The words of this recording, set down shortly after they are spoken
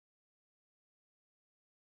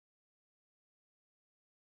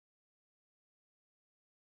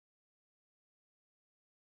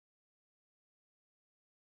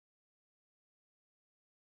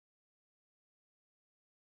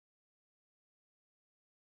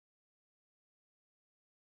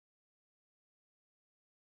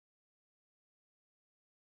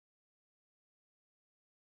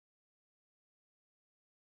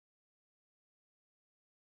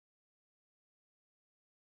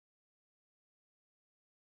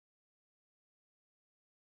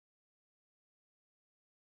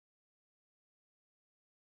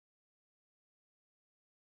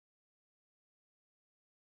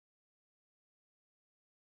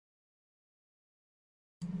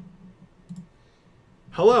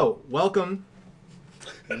Hello, welcome.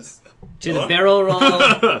 To the barrel roll.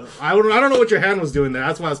 I don't know what your hand was doing there.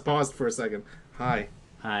 That's why I was paused for a second. Hi.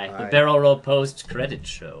 Hi, the Hi. barrel roll post credit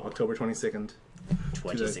show, October 22nd.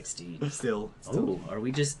 2016. Still. Oh, are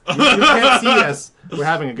we just You can't see us. We're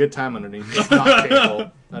having a good time underneath this knot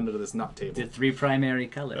table. Under this knot table. the three primary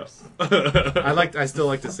colors? I still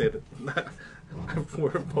like to say that I wore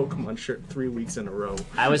a Pokemon shirt 3 weeks in a row.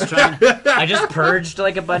 I just purged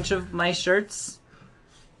like a bunch of my shirts.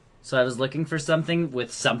 So I was looking for something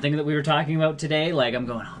with something that we were talking about today. Like I'm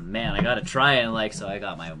going, oh man, I gotta try it. Like so, I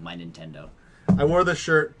got my Nintendo. I wore the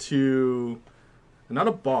shirt to not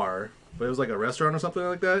a bar, but it was like a restaurant or something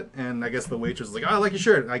like that. And I guess the waitress was like, "Oh, I like your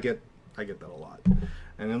shirt." I get that a lot.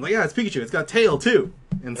 And I'm like, "Yeah, it's Pikachu. It's got tail too."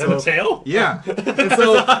 And so, a tail? Yeah. And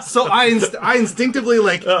so I instinctively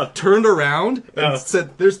like turned around and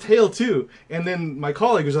said, "There's tail too." And then my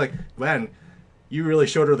colleague was like, "Man, you really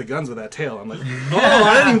showed her the guns with that tail." I'm like, "Oh,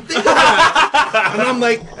 I didn't even think of that."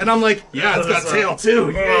 And I'm like, "Yeah, it's got tail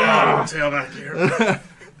too." Yeah. Tail back here.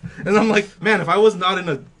 And I'm like, "Man, if I was not in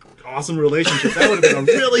a awesome relationship, that would have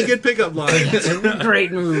been a really good pickup line."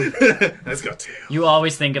 Great move. That's got tail. You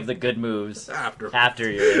always think of the good moves After.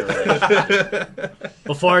 you're in a relationship.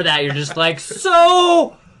 Before that, you're just like,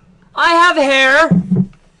 so I have hair.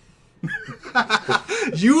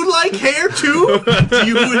 You like hair too? Do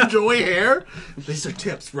you enjoy hair? These are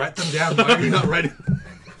tips. Write them down. Why are you not writing?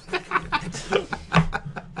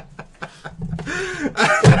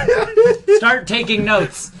 Start taking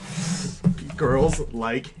notes. Girls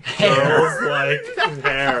like Hair. Girls like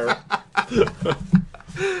hair.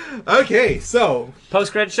 Okay, so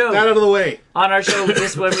Post-credit show. that out of the way. On our show,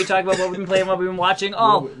 just when we talk about what we've been playing, what we've been watching.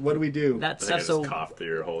 Oh, What do we do? that I think I stuff. just So coughed through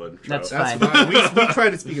your whole intro. That's That's fine. fine. We try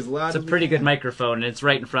to speak as loud It's a as we pretty good microphone, and it's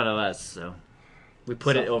right in front of us, so we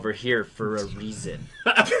put it over here for a reason.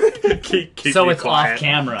 keep So me it's quiet. off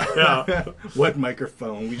camera. Yeah. What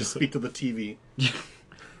microphone? We just speak to the TV.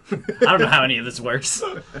 I don't know how any of this works.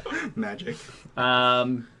 Magic. We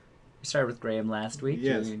started with Graham last week.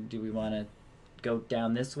 Yes. Do we want to go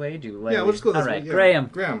down this way? Yeah, we'll just go this All right, way. Yeah. Graham.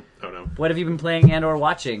 Graham. Oh no. What have you been playing and or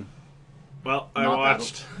watching? Well, I Not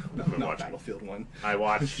watched. Not Battlefield 1. I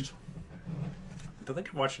watched. I don't think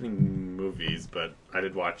I've watched any movies, but I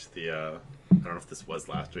did watch the. I don't know if this was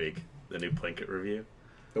last week. The new Plinkett review.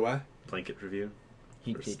 The what? Plinkett review.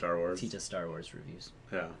 He For Star Wars. He does Star Wars reviews.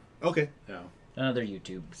 Yeah. Okay. Yeah. Another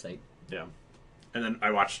YouTube site. Yeah. And then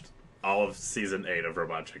I watched all of season 8 of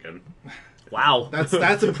Robot Chicken. Wow.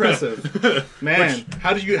 That's impressive. Man,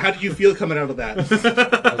 how did you feel coming out of that?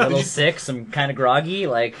 A little sick, some kind of groggy.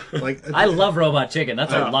 Like I love Robot Chicken.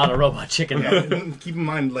 That's a lot of Robot Chicken. Though. Keep in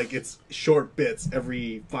mind, like, it's short bits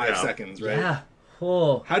every 5 seconds, right? Yeah.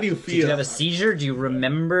 Oh. How do you Did feel? you have a seizure? Do you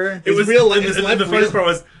remember? It was real life- and is life the real? funniest part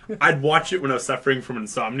was I'd watch it when I was suffering from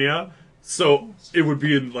insomnia, so it would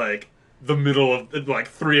be in like the middle of like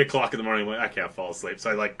 3 o'clock in the morning. I'm like, I can't fall asleep,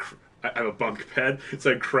 so I have a bunk bed,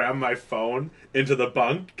 so I cram my phone into the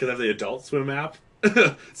bunk because I have the Adult Swim app.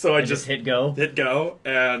 So I And just hit go. hit go,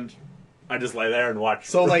 and I just lay there and watch.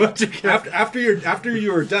 So like Robot Chicken. after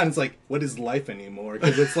you were done, it's like, what is life anymore?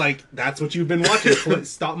 Because it's like that's what you've been watching: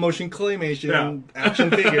 stop motion claymation,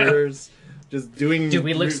 action figures, just doing. Do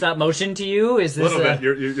we look stop motion to you? Is a this little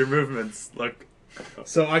bit. Your movements look.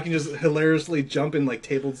 So I can just hilariously jump in like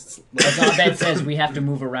tables. As Abed says, we have to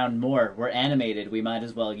move around more. We're animated. We might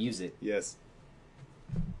as well use it. Yes.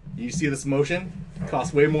 You see this motion?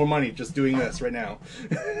 Costs way more money just doing this right now.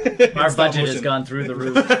 Our Stop budget has motion. gone through the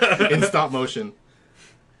roof. In stop motion.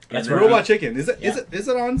 That's And right. Robot Chicken. Is Yeah. it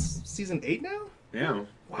on season 8 now? Yeah.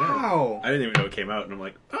 Wow. I didn't even know it came out, and I'm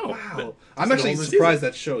like, oh. Wow. I'm actually surprised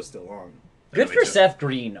that show's still on. Good me for too. Seth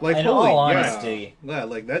Green. Like, in holy, all honesty. Yeah,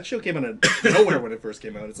 like that show came out of nowhere when it first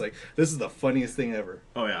came out. It's like, this is the funniest thing ever.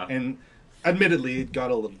 Oh yeah. And admittedly, it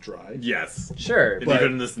got a little dry. Yes. Sure. And But-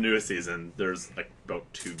 even in this newest season, there's like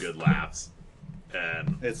about 2 good laughs,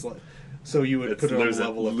 and It's like, so you would it's put it on a losing,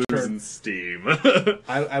 level of losing turn. steam.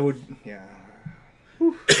 I would, yeah.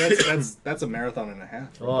 That's a marathon and a half.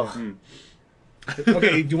 Oh.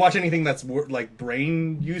 Okay, do you watch anything that's like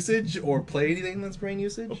brain usage, or play anything that's brain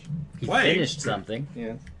usage? He Play. finished something.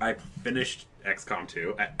 Yeah. I finished XCOM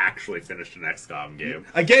 2. I actually finished an XCOM game.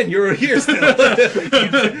 Again, you're here still.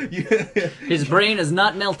 you His brain is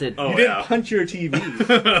not melted. Oh didn't yeah. punch your TV.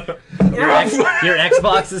 Your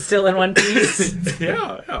Xbox is still in one piece.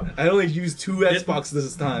 Yeah, yeah, I only used 2 Xboxes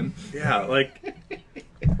this time. yeah. Like,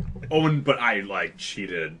 but I like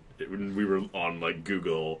cheated when we were on like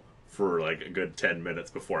Google for like a good 10 minutes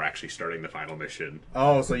before actually starting the final mission.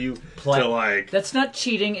 Oh, so you To like, That's not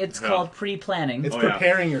cheating. It's Yeah. called pre-planning. it's Oh, yeah.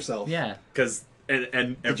 preparing yourself. Yeah. because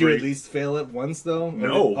and Did you at least fail it once though?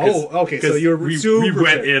 No. Okay. So you're we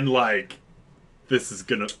went in like, this is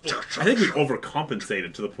gonna. I think we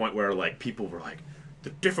overcompensated to the point where like people were like, the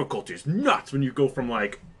difficulty is nuts when you go from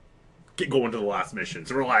like go into the last mission.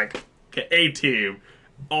 So we're like, okay, A team,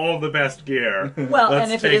 all the best gear. Well,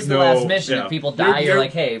 and if it is the last mission, if people die, you're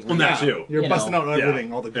like, hey, well, that too. You're busting out everything,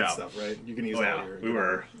 Yeah. all the good Yeah. stuff, right? You can use all your. We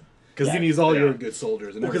were. Because you can use all your good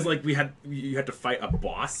soldiers. Because like you had to fight a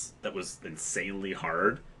boss that was insanely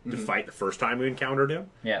hard to fight the first time we encountered him.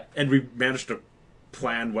 Yeah. And we managed to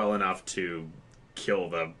plan well enough to kill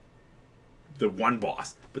the one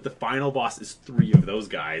boss, but the final boss is 3 of those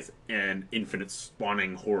guys and infinite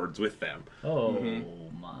spawning hordes with them. Oh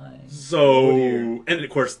my. So, and of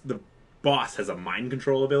course the boss has a mind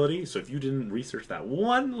control ability. So if you didn't research that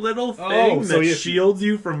one little thing that shields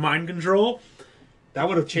you from mind control, that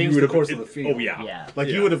would have changed the course of the field. Oh yeah, Yeah. Like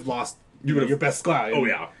you would have lost. Your best guy. Oh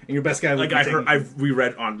yeah, and your best guy. Like we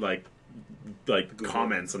read on like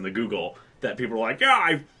comments on the Google that people were like, yeah,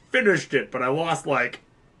 I finished it, but I lost like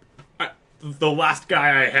the last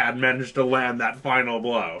guy I had managed to land that final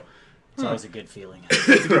blow. It's always a good feeling.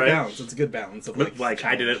 It's a good balance. It's a good balance of like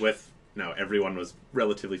I did it with everyone was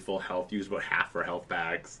relatively full health. Used about half our health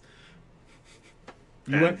bags.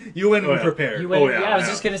 You went prepared. I was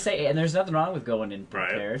just gonna say, and there's nothing wrong with going in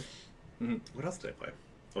prepared. Right. What else did I play?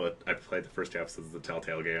 Well, I played the first 2 episodes of the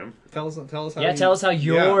Telltale game. Tell us how. Yeah, tell us how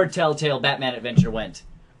your Telltale Batman adventure went.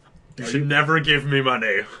 You should never give me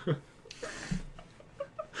money.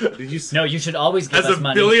 Did you? No, you should always give us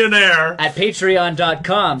money. As a billionaire. At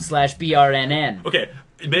patreon.com/BRNN. Okay,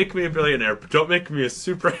 make me a billionaire, but don't make me a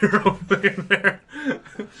superhero billionaire.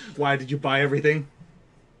 Why did you buy everything?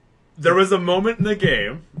 There was a moment in the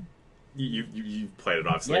game. You played it,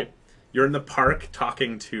 obviously. Yep. You're in the park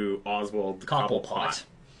talking to Oswald Cobblepot,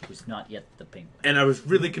 who's not yet the penguin. And I was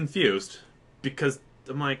really confused because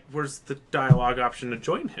I'm like, where's the dialogue option to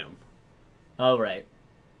join him? Oh, right.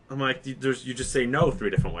 I'm like, you just say no 3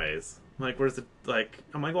 different ways. I'm like, where's the, like,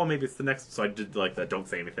 I'm like, well, maybe it's the next. So I did, like, that don't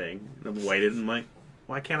say anything. And I waited, and I'm like,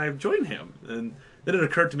 why can't I join him? And then it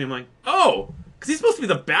occurred to me, I'm like, oh, because he's supposed to be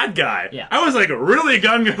the bad guy. Yeah. I was, like, really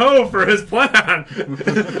gung-ho for his plan.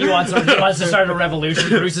 He wants to start a revolution.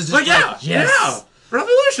 Bruce is just yes. Yeah,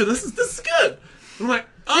 revolution, this is good. I'm like,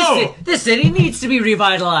 oh. This city needs to be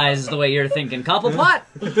revitalized the way you're thinking,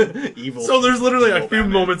 Cobblepot. Evil. So there's literally a few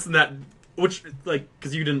Batman. moments in that, which, like,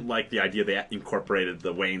 because you didn't like the idea they incorporated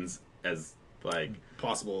the Waynes as, like,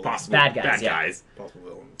 possible bad guys. Possible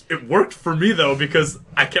villains. It worked for me, though, because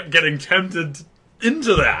I kept getting tempted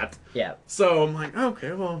into that. Yeah. So I'm like,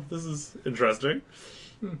 okay, well, this is interesting.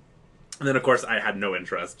 And then, of course, I had no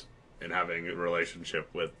interest in having a relationship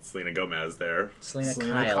with Selena Gomez there. Selena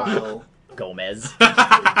Kyle Gomez.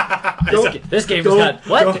 Don't- This game has got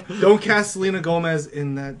what? Don't cast Selena Gomez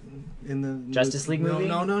in the Justice League movie?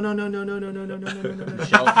 No.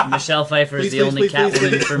 Michelle Pfeiffer is Please, the please, only please, please, Catwoman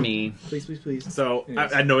please. for me. Please. So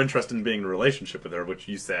Yes. I had no interest in being in a relationship with her, which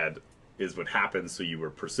you said is what happened, so you were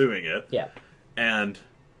pursuing it. Yeah. And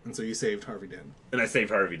so you saved Harvey Dent. I saved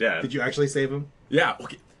Harvey Dent. Did you actually save him? Yeah.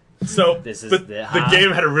 Okay. So This is but the- the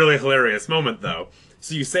game had a really hilarious moment, though.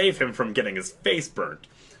 So you save him from getting his face burnt.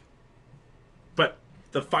 But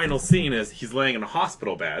the final scene is he's laying in a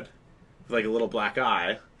hospital bed with like a little black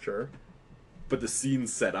eye. Sure. But the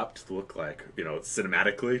scene's set up to look like,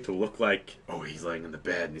 cinematically, to look like, oh, he's laying in the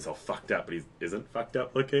bed and he's all fucked up, but he isn't fucked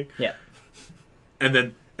up looking. Yeah. And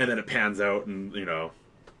then it pans out and,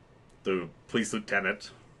 the police lieutenant,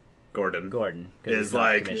 Gordon, because is he's not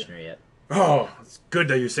like, commissioner yet. oh, it's good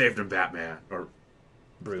that you saved him, Batman. Or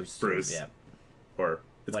Bruce. Yeah. Or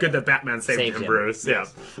it's Whatever. good that Batman saved him, him. Bruce. Yeah.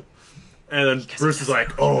 And then Bruce is like,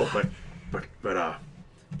 oh, but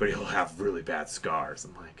he'll have really bad scars.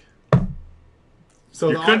 I'm like, So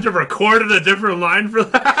you couldn't have recorded a different line for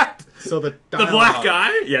that? So the The black dialogue-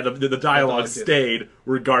 guy? Yeah, the dialogue dialogue did. stayed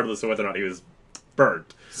regardless of whether or not he was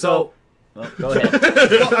burnt. So Well, go ahead.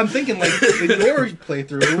 well, I'm thinking like in your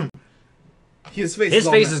playthrough, his face. His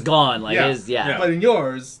all face messed. is gone. Like Yeah. his yeah. But in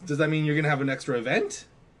yours, does that mean you're gonna have an extra event?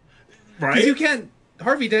 Right? Because you can't.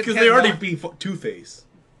 Harvey Dent 'Cause can't they already- not be Two-Face,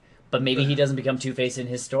 But maybe he doesn't become Two-Face in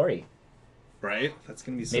his story. Right? That's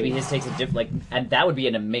gonna be so. Maybe his takes a different and that would be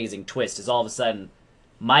an amazing twist. Is all of a sudden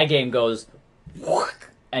my game goes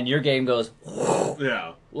and your game goes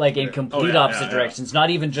Yeah. like in complete yeah, opposite yeah. directions. Not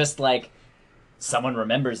even just like someone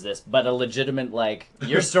remembers this, but a legitimate like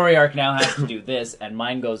your story arc now has to do this, and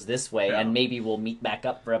mine goes this way, Yeah. and maybe we'll meet back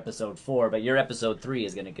up for episode 4. But your episode 3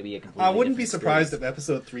 is going to be a completely. I wouldn't be different surprised experience. if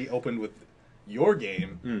episode 3 opened with your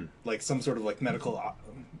game, like some sort of like medical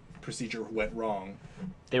procedure went wrong.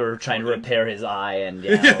 They were trying to repair his eye, and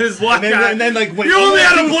yeah. His black And then- eye. and then, like, when- you only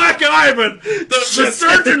had a black eye, but the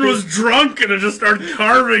surgeon was drunk and it just started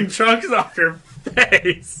carving chunks off your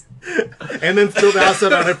face. And then throw the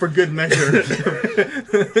acid on it for good measure.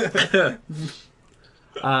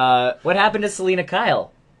 What happened to Selena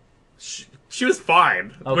Kyle? She was fine,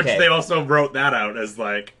 which Okay. they also wrote that out as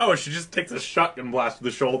like, oh, she just takes a shotgun blast to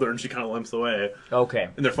the shoulder and she kind of limps away. Okay.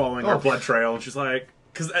 And they're following her blood trail, and she's like,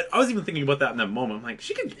 because I was even thinking about that in that moment. I'm like,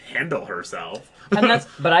 she can handle herself. And that's,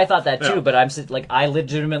 but I thought that too. Yeah. But I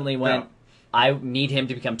legitimately went. Yeah. I need him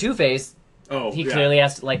to become Two-Face. Oh, He yeah. clearly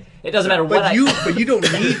has to. Like, it doesn't matter what. But you don't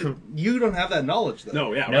need. You don't have that knowledge though.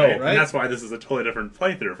 No, yeah, No, right. right? And that's why this is a totally different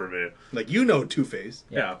playthrough for me. Like you know Two-Face.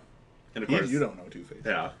 Yeah. And of You, course, you don't know Two-Face.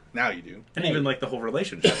 Yeah. Now you do. And Hey. even like the whole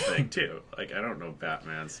relationship thing too. Like I don't know,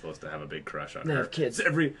 Batman's supposed to have a big crush on They her. have kids.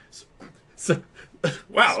 So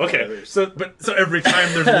wow, okay. Spoilers. So every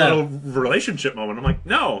time there's a little relationship moment, I'm like,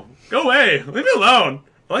 no, go away, leave me alone.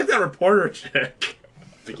 I like that reporter chick.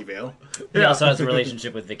 Vicky Vale. He also has a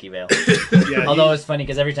relationship with Vicky Vale. Yeah. Although it's funny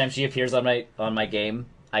because every time she appears on my game,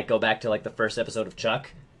 I go back to like the first episode of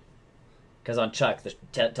Chuck. Because on Chuck, the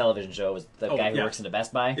television show, was the guy who yeah. works in a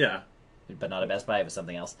Best Buy, Yeah, but not a Best Buy, it was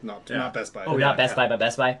something else. not Yeah. not Best Buy. Oh, Not yeah, Best Buy, but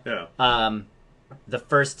Best Buy. yeah. The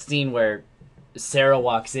first scene where Sarah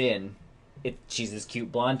walks in, she's this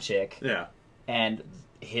cute blonde chick, Yeah. and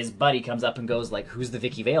his buddy comes up and goes like, "Who's the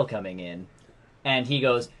Vicky Vale coming in?" And he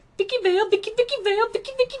goes, "Vicky Vale, Vicky Vale,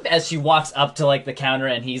 Vicky Vale," as she walks up to like the counter,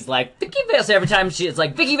 and he's like, "Vicky Vale." So every time it's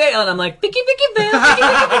like Vicky Vale, and I'm like, "Vicky Vale,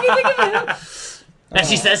 Vicky Vale." And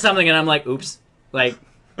she says something, and I'm like, "Oops!" Like,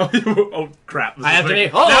 Oh crap! I have to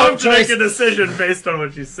make- now I have to choice. make a decision based on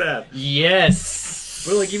what you said. yes.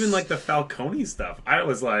 But like even like the Falcone stuff, I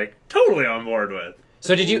was like totally on board with.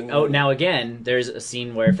 So did you? Oh, now again, there's a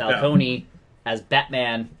scene where Falcone, as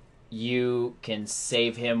Batman, you can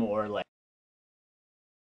save him or like.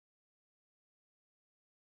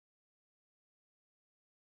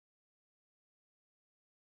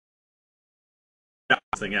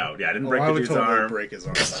 Thing out. Yeah, I didn't Oh, break I the would dude's totally arm. break his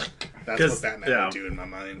arm. That's 'Cause- what Batman yeah. would do in my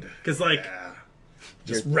mind. Because like, Yeah.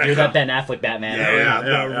 Just wreck you're that him. Ben Affleck Batman. Yeah, yeah,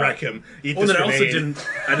 yeah, yeah. wreck him. Eat well, this then I also grenade.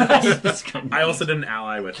 didn't. I also didn't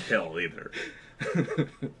ally with Hill either.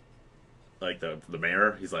 Like the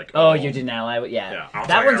mayor, he's like, Oh, you didn't ally with Yeah, I'll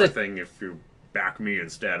that tell one's you a thing if you back me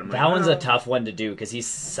instead. I'm like, that one's "No." a tough one to do because he's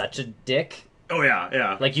such a dick. Oh yeah,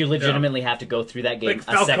 yeah. Like you legitimately have to go through that game like a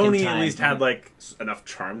second Falcone time. at least had like enough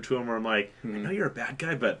charm to him where I'm like, I know you're a bad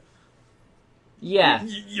guy, but yeah,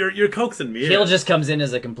 you're coaxing me. Hill in. just comes in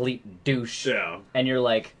as a complete douche, yeah. and you're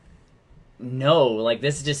like, no, like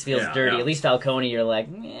this just feels Yeah, dirty. yeah. At least Falcone, you're like,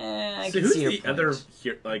 I So can who's see your the point. other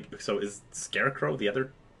here? Like, so is Scarecrow the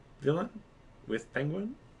other villain with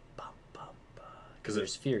Penguin? Because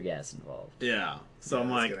there's fear gas involved. Yeah. So Yeah, I'm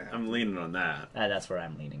that's like, gonna happen. I'm leaning on that. That's where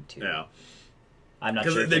I'm leaning to. Yeah. I'm not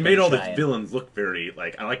Because sure. if they they're made gonna all try the and- villains look very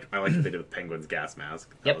like I like what they did with Penguin's gas mask.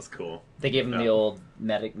 That Yep. was cool. They gave him the Yeah. old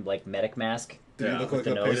medic mask. Did he Yeah. look With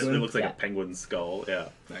like the a nose. It penguin? looks like Yeah. a penguin skull. Yeah.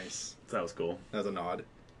 Nice. So that was cool. That was a nod.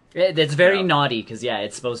 It's very Yeah. naughty because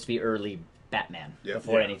it's supposed to be early Batman Yeah.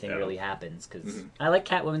 before Yeah, anything yeah. really happens. Because Mhm. I like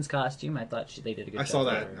Catwoman's costume. I thought they did a good I job. saw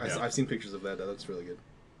with that. her. Yeah. I've seen pictures of that. That looks really good.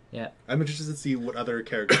 Yeah. I'm interested to see what other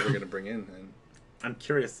characters they're going to bring in. And I'm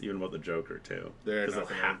curious even about the Joker too. they're 'Cause not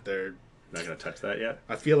they'll gonna, they're. not gonna touch that yet.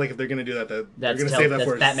 I feel like if they're going to do that, they're That's going to save that that's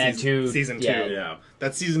for Batman 2. season 2. Yeah. Yeah.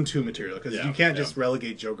 That's season 2 material because Yeah, you can't yeah. just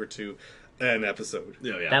relegate Joker to an episode.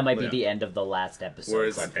 Yeah. Yeah. That might be yeah. the end of the last episode.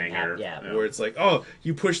 Whereas- something Cliffhanger. happened. Yeah. Yeah. Where it's like, oh,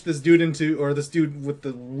 you pushed this dude into, or this dude with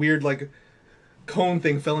the weird like cone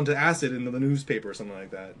thing fell into acid into the newspaper or something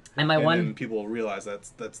like that. And my one- then people will realize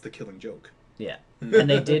that's the Killing Joke. Yeah. And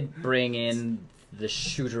they did bring in the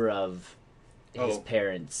shooter of his Oh.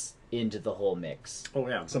 parents into the whole mix. Oh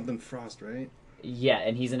yeah. Something Frost, right? Yeah,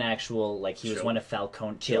 and he's an actual he was Chill. one of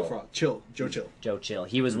Falcone Chill, Joe Chill. Joe Chill.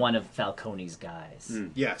 He was one of Falcone's guys.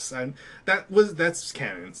 Mm. Yes, and that's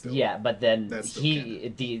canon still. Yeah, but then That's still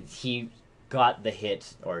he got the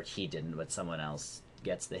hit, or he didn't, but someone else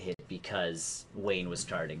gets the hit because Wayne was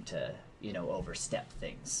starting to overstep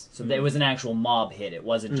things. So it was an actual mob hit. It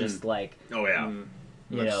wasn't just like Oh yeah. Mm.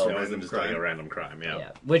 you Much know It wasn't just like crime. a random crime. Yeah. yeah,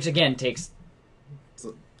 which again takes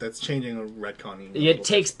So that's changing a retconning. a it little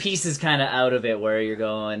takes pieces kind of out of it where you're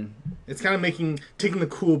going. bit. It's kind of taking the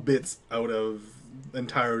cool bits out of the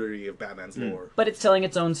entirety of Batman's lore. But it's telling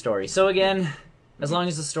its own story. So again, as long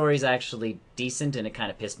as the story's actually decent, and it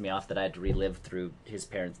kind of pissed me off that I had to relive through his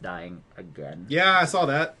parents dying again. Yeah, I saw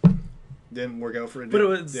that. Didn't work out for it. But it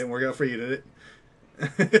was- didn't work out for you, did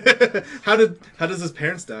it? How does his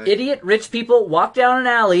parents die? Idiot rich people walk down an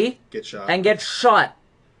alley Get shot. and get shot.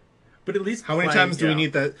 But at least How many playing- times do we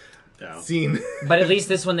need that Yeah. scene? But at least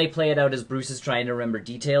this one they play it out as Bruce is trying to remember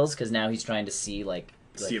details because now he's trying to see like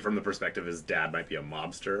See it from the perspective his dad might be a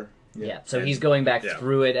mobster. yeah. So And- he's going back yeah.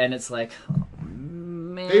 through it, and it's like, oh,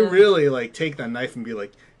 man. They really like take that knife and be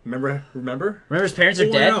like, remember? remember his parents are Oh,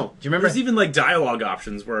 I dead. know. Do you remember? There's even like dialogue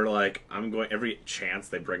options where like I'm going every chance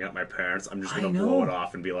they bring up my parents, I'm just I gonna know. blow it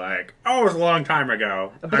off and be like, "Oh, it was a long time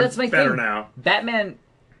ago. But I'm that's my better thing. now." Batman,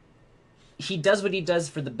 he does what he does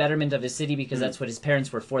for the betterment of his city because that's what his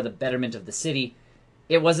parents were for, the betterment of the city.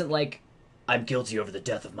 It wasn't like, I'm guilty over the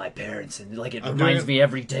death of my parents, and like it I'm reminds doing it- me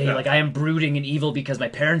every day, Yeah. like I am brooding and evil because my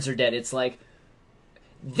parents are dead. It's like,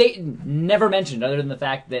 they never mentioned, other than the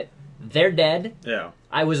fact that they're dead, Yeah,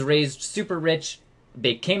 I was raised super rich,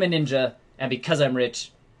 became a ninja, and because I'm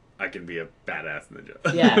rich, I can be a badass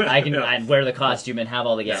ninja. yeah, I can Yeah. I'd wear the costume and have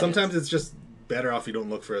all the gadgets. Sometimes it's just better off you don't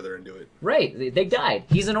look further and do it. Right, they died.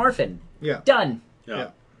 He's an orphan. Yeah. Done. Yeah. Yeah.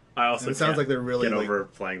 I also And it sounds can't like they're really, get like- over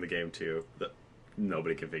playing the game too. That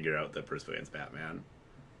nobody can figure out that Bruce Wayne's Batman.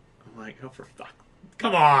 I'm like, oh for fuck,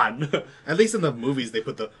 come on. At least in the movies, they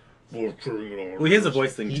put the. Well, he has a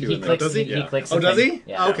voice thing too. He in clicks. does he? He Yeah. clicks. Oh, the does thing.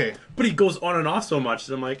 he? Yeah. Oh, okay. But he goes on and off so much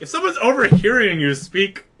that I'm like, if someone's overhearing you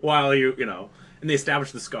speak while you know, and they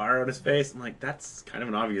establish the scar on his face, I'm like, that's kind of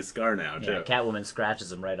an obvious scar now too. Yeah, Catwoman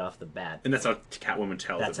scratches him right off the bat. And that's how Catwoman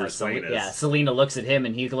tells That's that how Bruce Wayne is. yeah, Selena looks at him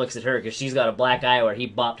and he looks at her because she's got a black eye where he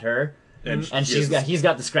bopped her, And, and he has- he's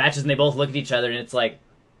got the scratches, and they both look at each other, and it's like,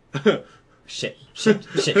 shit.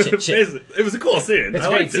 Basically, it was a cool scene. It's I a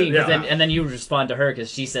great liked scene, It, 'cause yeah. and then you respond to her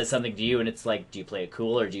because she says something to you, and it's like, do you play it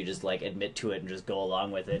cool or do you just like admit to it and just go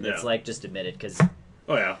along with it? And it's Yeah. like, just admit it because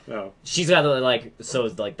Oh yeah, yeah. she's got the, like, so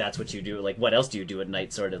like that's what you do, like what else do you do at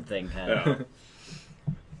night sort of thing. Kind of.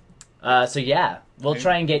 yeah. So yeah, we'll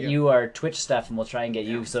try and get Yeah. you our Twitch stuff, and we'll try and get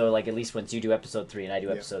you so like at least once you do episode 3 and I do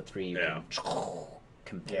Yeah. episode 3, you Yeah. can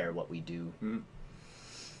compare what we do.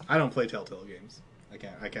 I don't play Telltale games. I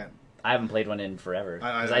can't. I haven't played one in forever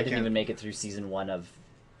I because I, didn't can't. even make it through season 1 of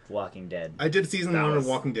Walking Dead. I did season That 1 was- of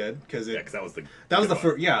Walking Dead because Yeah, 'cause that was the that was the good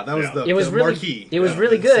first. one. Yeah, that was Yeah. the It was the really marquee. it was of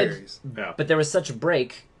really the good, series. Yeah. but there was such a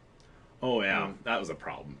break, Oh yeah, that was a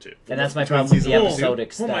problem too. and that's my Between problem with the season one, episodic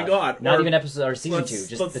oh stuff. my God, Not or even episode or season let's- 2,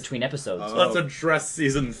 just let's- between episodes. Oh. Let's address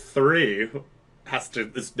season 3. Has to.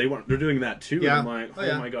 They're doing that too. Yeah. I'm like, Oh, oh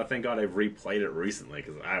yeah. my god, thank God I replayed it recently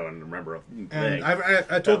because I don't remember a thing. And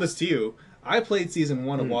I told Yeah. this to you. I played season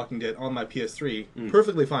 1 of Walking Dead on my PS3,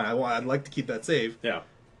 perfectly fine. I'd like to keep that save. Yeah.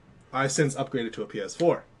 I since upgraded to a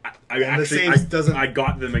PS4. I the actually saves doesn't- I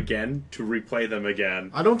got them again to replay them again.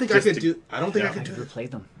 I don't think Just I could to- do. I don't think yeah. I could I do. never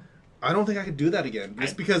played them. I don't think I could do that again.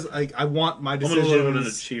 Just because I want my I'm a decisions. little bit of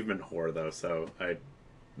an achievement whore though, so that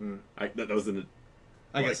was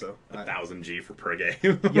I guess so. 1,000 G for per game.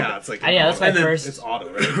 Yeah, it's like Yeah, that's my And then first. it's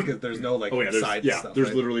auto, right? Because there's no like Oh yeah, there's, side yeah, stuff. there's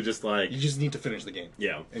right? literally just like You just need to finish the game,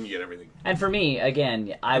 yeah. and you get everything. And for me,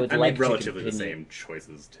 again, I would I like made relatively to the continue, same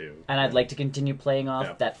choices too. and I'd like to continue playing off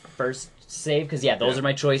Yeah. that first save because those Yeah. are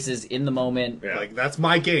my choices in the moment. Yeah. Like that's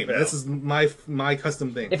my game. Yeah. This is my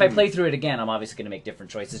custom thing. If I play through it again, I'm obviously going to make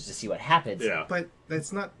different choices to see what happens. Yeah. but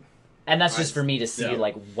that's not. And that's just for me to see Yeah.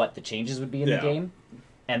 like what the changes would be in Yeah. the game.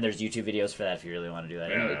 And there's YouTube videos for that if you really want to do that.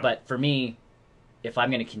 Yeah, anyway. yeah. But for me, if I'm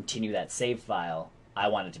going to continue that save file, I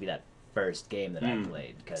want it to be that first game that I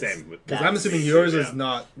played. Same with- Because I'm assuming yours is Yeah.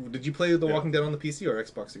 not. Did you play The Yeah. Walking Dead on the PC or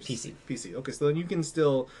Xbox? PC. PC. Okay, so then you can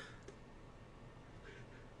still.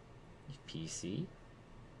 PC.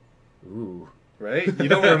 Ooh. Right? You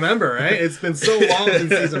don't remember, right? It's been so long since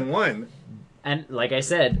season 1. And like I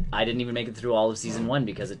said, I didn't even make it through all of season 1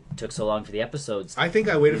 because it took so long for the episodes I think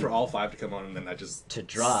I waited for all 5 to come on, and then I just to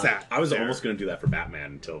drop. sat. I was there. almost going to do that for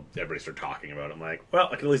Batman until everybody started talking about it. I'm like, well,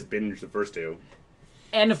 I can at least binge the first 2.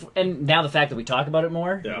 And now the fact that we talk about it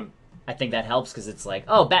more, Yeah. I think that helps because it's like,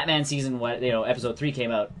 oh, Batman season 1, episode 3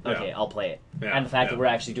 came out. Okay, Yeah. I'll play it. Yeah, And the fact yeah. that we're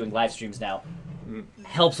actually doing live streams now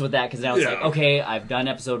helps with that because now it's Yeah. like, okay, I've done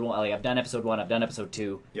episode 1, I've done episode 1, I've done episode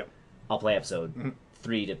 2. Yep. I'll play episode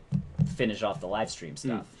 3 to finish off the live stream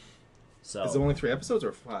stuff. So Is it only 3 episodes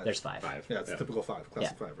or 5? there's 5. 5. Yeah, it's a typical 5,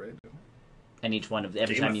 classic 5, right? And each one of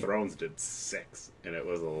every Game time of you Thrones did 6, and it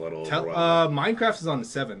was a little. Tell, overwhelming. Minecraft is on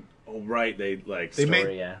 7. Oh right, they like. They story,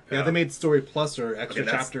 made yeah. Yeah, they made Story Plus or extra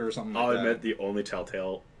Okay, that's- chapter or something like I'll that. admit the only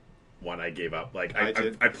Telltale one I gave up. Like I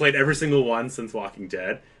did. I played every single one since Walking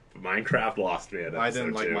Dead, but Minecraft lost me at I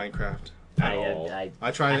didn't episode like 2. Minecraft. At all.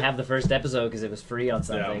 I tried I it. have the first episode because it was free on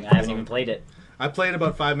something. Yeah. I haven't even played it. I played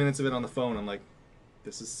about 5 minutes of it on the phone. I'm like,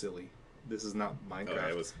 this is silly. This is not Oh, Minecraft. yeah,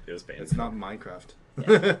 it was painful. It's not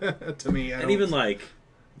Minecraft. To me, I and don't- even like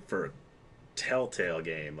for Telltale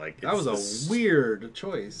game. Like That was a weird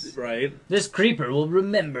choice. right. This creeper will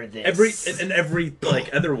remember this. Every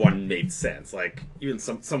like other one made sense. Like even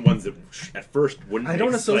some ones that at first wouldn't. I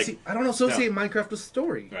don't make, associate. like, I don't associate Minecraft with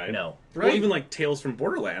story. right. No. Well, Right. even like Tales from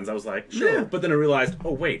Borderlands, I was like, sure. Yeah. But then I realized,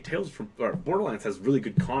 oh wait, Borderlands has really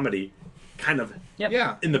good comedy, kind of Yep.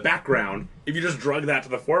 Yeah. in the background. If you just drug that to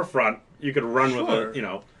the forefront, you could run with Sure. it. You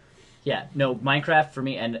know. Yeah, no, Minecraft for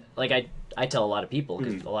me, and like I tell a lot of people,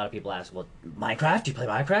 because Mm. a lot of people ask, well, Minecraft? Do you play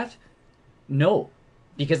Minecraft? No.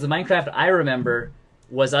 Because the Minecraft I remember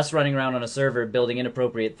was us running around on a server building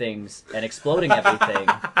inappropriate things and exploding everything.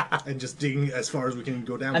 And just digging as far as we can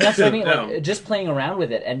go down. And that's what I mean, Yeah. like, just playing around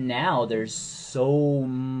with it. And now there's so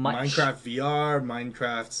much. Minecraft VR,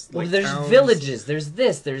 Minecraft's Well, like there's towns. villages, there's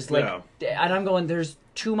this, there's like. Yeah. And I'm going, there's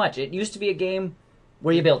too much. It used to be a game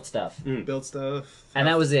where you built stuff. build stuff. And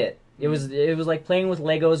that was it. It was like playing with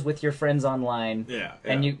Legos with your friends online. Yeah.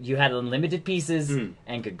 And you had unlimited pieces Mm.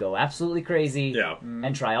 and could go absolutely crazy Yeah.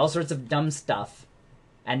 and try all sorts of dumb stuff.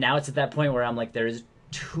 And now it's at that point where I'm like, there is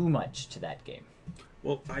too much to that game.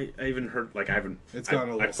 Well, I even heard like I haven't. It's gotten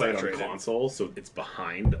a I little play it on saturated. console, so it's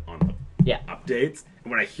behind on the Yeah. updates. And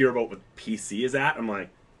when I hear about what PC is at, I'm like,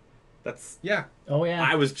 that's. Yeah. Oh yeah.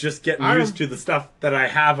 I was just getting I used to the stuff that I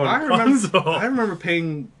have on I console. remember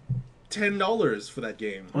paying $10 for that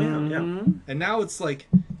game, Oh, yeah, yeah. and now it's like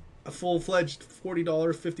a full-fledged $40,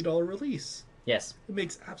 $50 release. Yes. It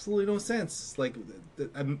makes absolutely no sense. Like,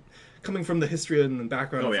 I'm coming from the history and the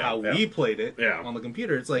background Oh, of yeah, how yeah. we played it Yeah. on the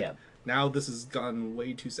computer. It's like Yeah. now this has gotten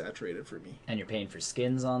way too saturated for me. And you're paying for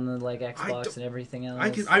skins on the like Xbox don't- and everything else. I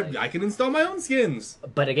can like- I can install my own skins.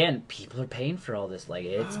 But again, people are paying for all this. Like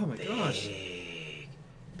it's Oh my big, gosh.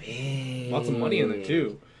 big. Lots of money in it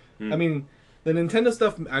too. Hmm. I mean, the Nintendo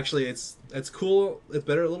stuff actually it's cool. It's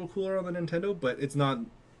better, a little cooler on the Nintendo, but it's not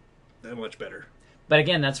that much better. But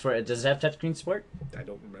again, that's where does it have touchscreen support? I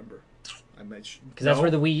don't remember. I might. Because that's where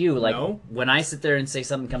the Wii U, like No. when I sit there and say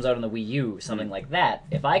something comes out on the Wii U, something like that,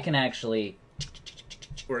 if I can actually,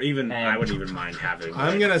 Or even And- I wouldn't even mind having.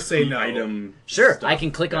 I'm like, gonna say the no. Item. sure, stuff. I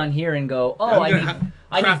can click Yeah. on here and go, oh, I'm I gonna need,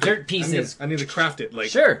 I need craft it. dirt pieces. I need to craft it. Like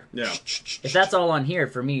Sure, Yeah. if that's all on here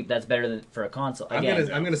for me, that's better than for a console. Again,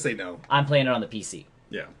 I'm gonna say no. I'm playing it on the PC.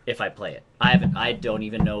 Yeah. If I play it, I don't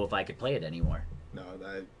even know if I could play it anymore. No,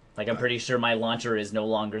 Like I'm pretty sure my launcher is no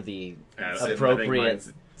longer the Yeah, same. I think appropriate.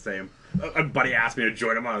 mine's same. A buddy asked me to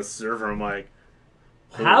join him on a server. I'm like,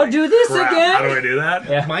 How holy do this crap, again? How do I do that?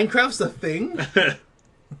 Yeah. Minecraft's a thing.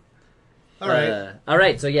 All right. All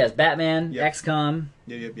right. So yes, Batman, Yep. XCOM.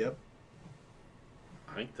 Yep.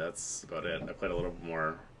 I think that's about it. I played a little bit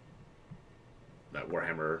more that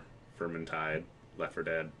Warhammer, Vermintide, Left 4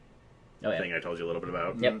 Dead Oh yeah. thing I told you a little bit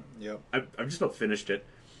about. Yep. Yep. I've just about finished it.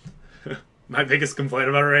 My biggest complaint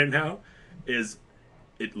about it right now is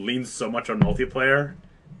it leans so much on multiplayer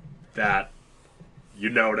that you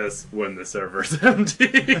notice when the server's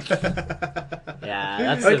empty. Yeah,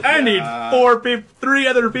 that's Like, the, I need 3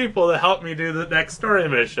 other people to help me do the next story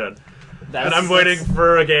mission. that's, And I'm waiting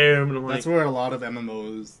for a game. And I'm like, That's where a lot of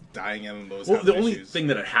MMOs, dying MMOs, well, have the only issues. thing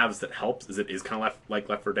that it has that helps is it is kind of like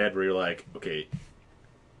Left 4 Dead, where you're like, okay,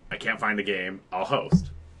 I can't find a game, I'll host.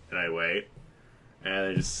 And I wait. And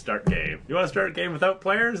I just start game. You want to start a game without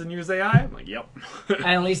players and use AI? I'm like, yep. And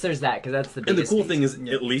at least there's that because that's the And the biggest. cool thing is,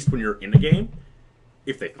 at least when you're in a game,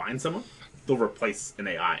 if they find someone, they'll replace an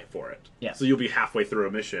AI for it. Yeah. So you'll be halfway through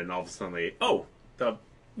a mission, and all of a sudden, oh, the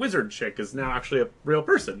wizard chick is now actually a real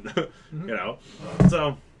person. You know?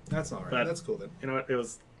 So, That's all right. But- That's cool then. you know what? It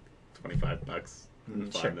was $25. It was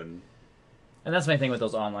fun. Sure. And, And that's my thing with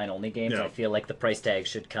those online only games. Yeah. I feel like the price tag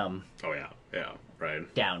should come oh, yeah. Yeah.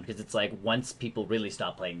 Right. down because it's like once people really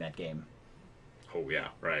stop playing that game. Oh, yeah.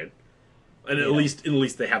 Right. And Yeah. at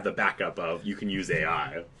least they have the backup of you can use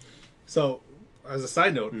AI. So, as a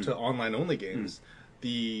side note Hmm. to online only games,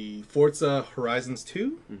 the Forza Horizons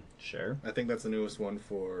 2, Sure. I think that's the newest one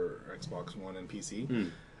for Xbox One and PC. Hmm.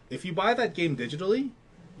 If you buy that game digitally,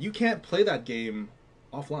 you can't play that game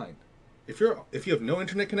offline. If you have no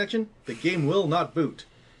internet connection, the game will not boot.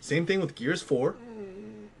 Same thing with Gears 4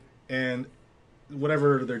 and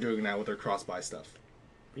whatever they're doing now with their cross-buy stuff.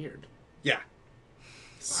 Weird. Yeah.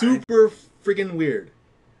 Super friggin' weird.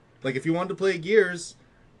 Like, if you want to play Gears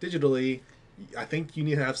digitally, I think you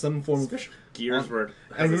need to have some form of... Gears were.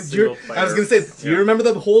 And I was going to say, do you remember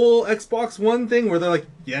the whole Xbox One thing where they're like,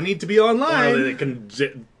 you need to be online? Or they can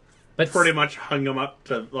But pretty much hung them up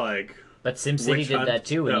to, like... But SimCity Witch did Hunt. that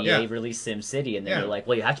too when Yeah. EA released SimCity, and then Yeah. they're like,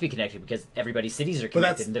 "Well, you have to be connected because everybody's cities are But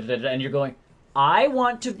that's- connected." And you're going, "I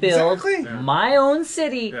want to build Exactly. Yeah. my own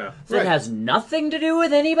city Yeah. that Right. has nothing to do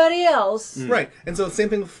with anybody else." Right. And so, same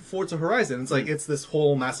thing with Forza Horizon. It's like, it's this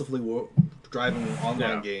whole massively driving an online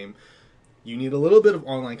Yeah. game, you need a little bit of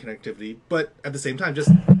online connectivity, but at the same time,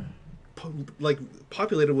 just like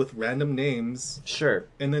populated with random names, Sure.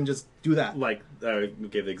 and then just do that. Like, we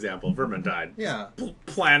gave the example, Vermintide. Yeah,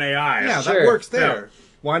 Plan AI. yeah, Sure. that works there. Yeah.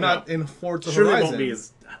 Why not in Forza Sure, they Horizon? won't be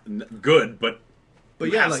as good, but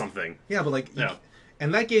yeah, have like, something. Yeah, but like, Yeah.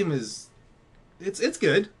 and that game is, it's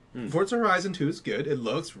good. Forza Horizon 2 is good. It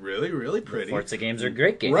looks really, really pretty. Forza games are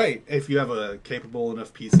great games. Right. If you have a capable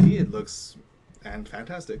enough PC, it looks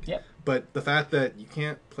fantastic. Yep. But the fact that you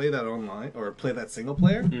can't play that online or play that single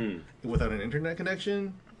player Hmm. without an internet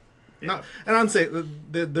connection, not. And I'm saying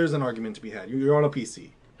there's an argument to be had. You're on a PC.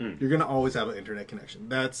 You're gonna always have an internet connection.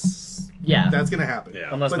 That's Yeah. gonna happen. Yeah.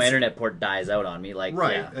 Unless But my internet port dies out on me, like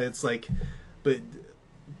Right. yeah. It's like, but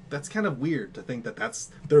that's kind of weird to think that that's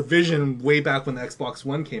their vision way back when the Xbox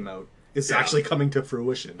One came out. Is Yeah. actually coming to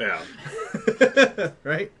fruition. Yeah.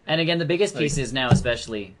 Right? And again, the biggest piece is now,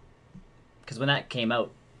 especially because when that came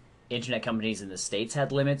out, internet companies in the States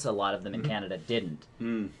had limits. A lot of them in Canada didn't.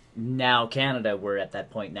 Now Canada, we're at that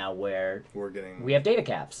point now where We're getting. we have data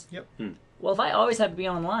caps. Yep. Well, if I always have to be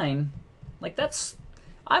online, like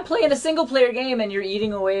I'm playing a single player game and you're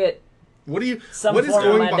eating away at What do you? Some What is form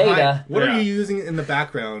of going my behind? data. What are Yeah. you using in the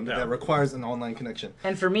background Yeah. that requires an online connection?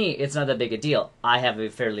 And for me, it's not that big a deal. I have a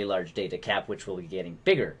fairly large data cap, which will be getting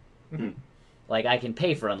bigger. Like, I can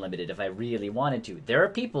pay for unlimited if I really wanted to. There are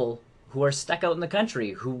people who are stuck out in the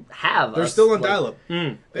country who have... They're still on like, dial-up. They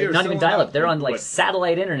are Not still even on dial-up. They're on, like, But-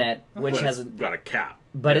 satellite internet, which But has... it's got a cap.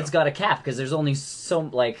 But Yeah. it's got a cap, because there's only so...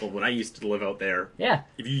 Like, Well, when I used to live out there, yeah.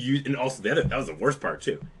 if you use, and also that was the worst part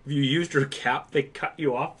too. If you used your cap, they cut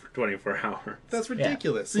you off for 24 hours. That's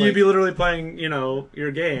ridiculous. So Like, you'd be literally playing,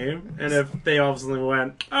 your game, and if they obviously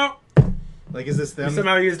went, oh, like, is this you them?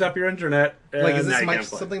 somehow used up your internet, Like, is now this you can't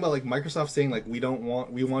play. something about like Microsoft saying like we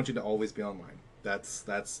want you to always be online?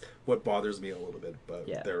 That's what bothers me a little bit about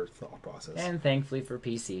Yeah. their thought process. And thankfully for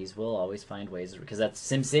PCs, we'll always find ways... Because that's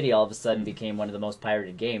SimCity all of a sudden became one of the most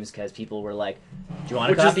pirated games, because people were like, do you want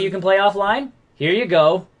a Which is- copy you can play offline? Here you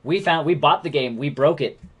go. We bought the game. We broke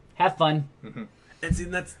it. Have fun. And see,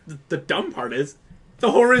 that's the dumb part is the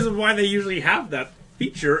whole reason why they usually have that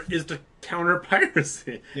feature is to counter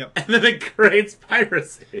piracy. Yep. And then it creates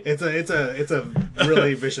piracy. It's a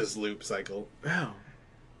really vicious loop cycle. Wow.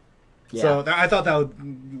 Yeah. So I thought that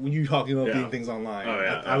when you talking about Yeah. being things online, Oh,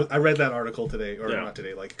 yeah. I read that article today, or Yeah. not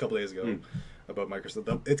today, like a couple days ago, about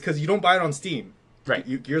Microsoft. It's because you don't buy it on Steam.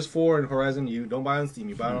 Right. Gears 4 and Horizon, you don't buy on Steam.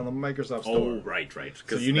 You buy it on the Microsoft Store. Oh, right.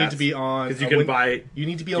 So you need to be on. because you a can Win- buy You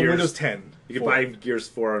need to be on Gears- Windows 10. you can for buy it. Gears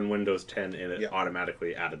 4 on Windows 10 and it Yeah.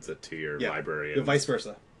 automatically adds it to your Yeah. library. Yeah, And, vice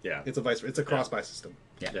versa. yeah. It's a cross-buy system.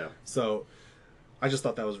 yeah. So I just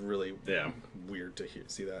thought that was really Yeah. weird to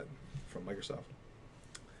see that from Microsoft.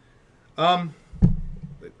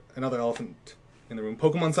 Another elephant in the room.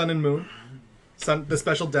 Pokemon Sun and Moon. The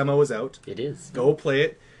special demo is out. It is. Go play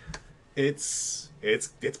it. It's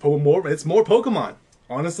more Pokemon.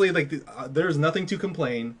 Honestly, like there's nothing to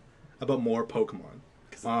complain about more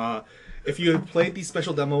Pokemon. If you had played the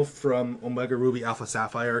special demo from Omega Ruby Alpha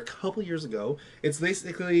Sapphire a couple years ago, it's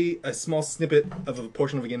basically a small snippet of a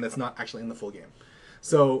portion of a game that's not actually in the full game.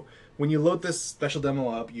 So when you load this special demo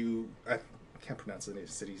up, I can't pronounce the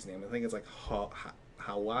city's name. I think it's like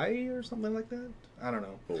Hawaii or something like that. I don't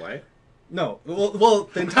know. Hawaii? No, well,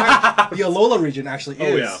 the entire the Alola region actually Oh,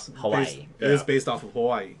 is yeah. Hawaii. is Yeah. based off of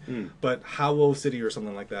Hawaii, but Hawo City or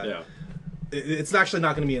something like that. Yeah. It's actually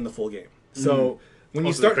not going to be in the full game. So when you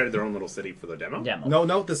Also, they start, created their own little city for the demo? Demo.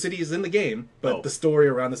 no, the city is in the game, but Oh. the story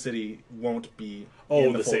around the city won't be Oh,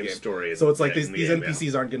 in the the full same game. story So it's like in the these game,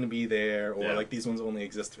 NPCs aren't going to be there, or Yeah. like these ones only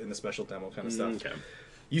exist in the special demo kind of stuff. Okay.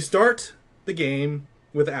 You start the game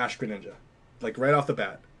with Ash Greninja, like right off the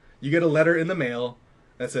bat. You get a letter in the mail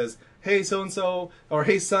that says, "Hey, so and so," or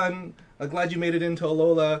 "Hey, son, I'm glad you made it into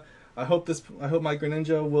Alola. I hope my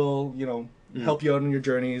Greninja will, help you out on your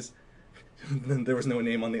journeys." Then there was no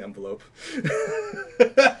name on the envelope.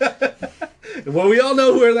 Well, we all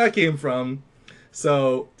know where that came from.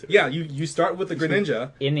 So yeah, you start with the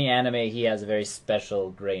Greninja. In the anime, he has a very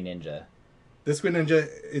special gray ninja. This Greninja,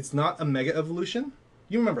 it's not a Mega Evolution.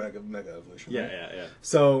 You remember Mega Evolution, Yeah, right? yeah.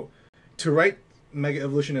 So, to write Mega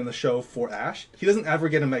Evolution in the show for Ash, he doesn't ever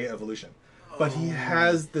get a Mega Evolution, but he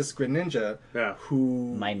has this Greninja Yeah.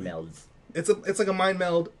 who Mind melds. it's like a mind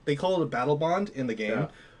meld. They call it a battle bond in the game, Yeah.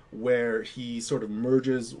 where he sort of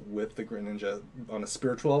merges with the Greninja on a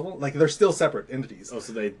spiritual level. Like they're still separate entities, Oh,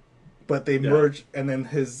 so they... but they merge, and then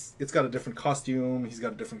it's got a different costume. He's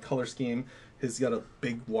got a different color scheme. He's got a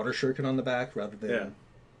big water shuriken on the back rather than Yeah.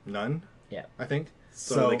 none. Yeah. I think.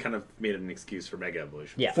 So they kind of made it an excuse for Mega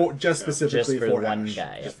Evolution. Yeah. for just specifically Just for for one Ash.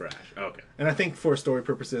 guy. Just for Ash. Oh, okay. And I think for story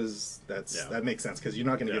purposes, that makes sense because you're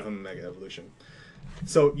not going to give him Mega Evolution.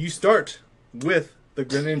 So you start with the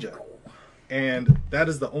Greninja, and that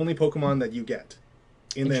is the only Pokemon that you get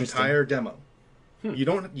in the Interesting. entire demo. You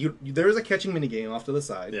don't. There is a catching minigame off to the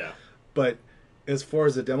side. Yeah. But as far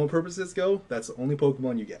as the demo purposes go, that's the only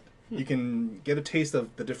Pokemon you get. You can get a taste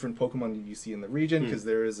of the different Pokemon you see in the region because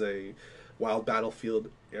there is a wild battlefield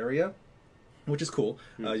area, which is cool.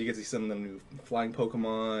 You get to see some of the new flying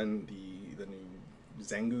Pokemon, the new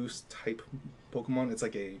Zangoose type Pokemon. It's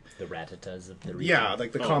like a The Rattatas of the region.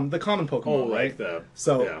 like the common Pokemon, Oh, right? like the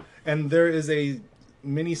So and there is a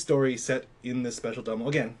mini story set in this special demo.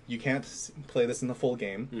 Again, you can't play this in the full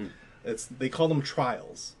game. They call them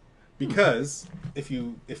trials because if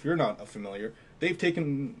you're not familiar, they've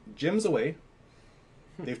taken gyms away,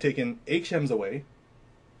 they've taken HMs away,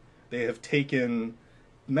 they have taken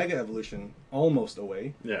Mega Evolution almost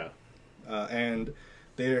away, Yeah. and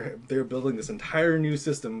they're building this entire new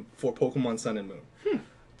system for Pokemon Sun and Moon.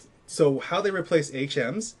 So how they replace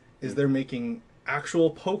HMs is they're making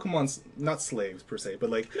actual Pokemon, not slaves per se, but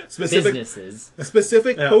like specific Businesses.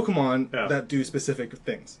 Pokemon Yeah. that do specific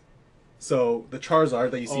things. So the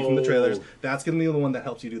Charizard that you see from the trailers, Oh. that's going to be the one that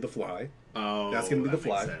helps you do the fly. Oh, That's gonna be the that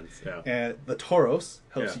fly. makes sense. Yeah. And the Tauros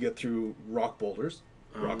helps Yeah. you get through rock boulders,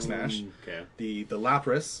 rock smash. Okay. The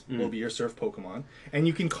Lapras will be your surf Pokemon, and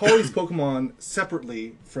you can call these Pokemon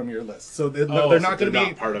separately from your list. So they're so not going to they're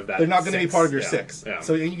be not part of that They're not going to be six. part of your Yeah. 6. Yeah.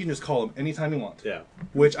 So you can just call them anytime you want. Yeah.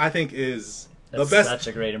 Which I think is That's the best. such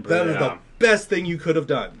a great That improvement. is Yeah. the best thing you could have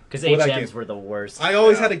done. Because for that HMs game. were the worst. I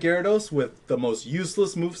always Yeah. had a Gyarados with the most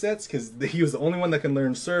useless movesets because he was the only one that can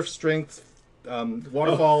learn Surf, Strength,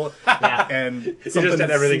 Waterfall, Yeah. and You just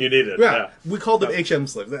had everything you needed. Yeah, Yeah. we called them HM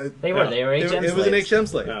slaves. They were HM It was an slaves. HM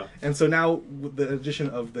slave, Yeah. and so now with the addition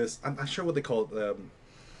of this, I'm not sure what they call it.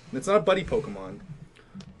 It's not a buddy Pokemon,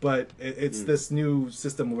 but it's this new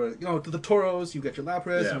system where to the Tauros, you've got your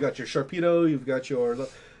Lapras, Yeah. you've got your Sharpedo, you've got your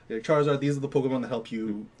Charizard. These are the Pokemon that help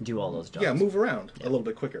you, Do all those jobs. move around a little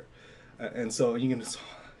bit quicker, and so you can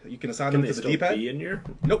assign Can them they to the still D-pad. be in your?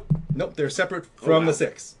 Nope, they're separate from wow. the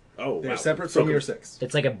 6. Oh, They're wow. separate So from cool. your 6.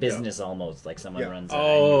 It's like a business almost, like someone Yeah. runs.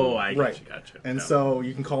 Oh, I Right. gotcha. And Yeah. so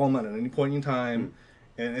you can call them at any point in time,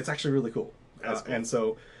 and it's actually really cool. That's cool. And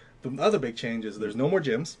so the other big change is there's no more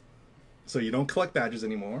gyms, so you don't collect badges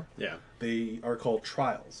anymore. Yeah. They are called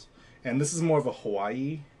trials, and this is more of a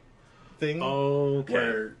Hawaii thing, Okay.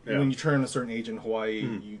 where Yeah. when you turn a certain age in Hawaii,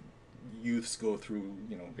 youths go through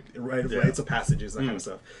Yeah. rites of passages, that kind of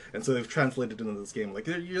stuff. And so they've translated it into this game. Like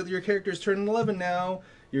your character's turning 11 now.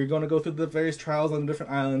 You're going to go through the various trials on the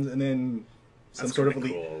different islands, and then some That's sort of kinda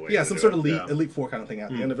elite, cool way yeah, to some do sort it, of yeah. elite four kind of thing at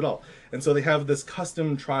the end of it all. And so they have this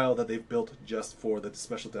custom trial that they've built just for the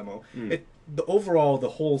special demo. The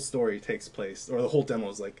whole story takes place, or the whole demo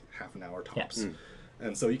is like half an hour tops,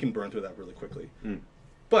 and so you can burn through that really quickly.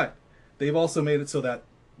 But they've also made it so that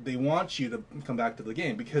they want you to come back to the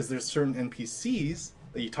game because there's certain NPCs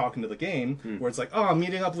that you talk into the game where it's like, oh, I'm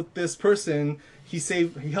meeting up with this person. He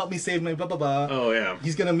helped me save my blah blah blah. Oh, yeah.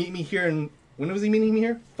 He's gonna meet me here in when was he meeting me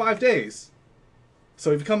here? 5 days.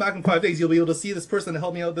 So if you come back in 5 days, you'll be able to see this person to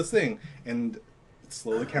help me out with this thing, and it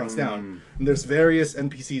slowly counts down. And there's various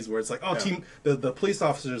NPCs where it's like, oh, the police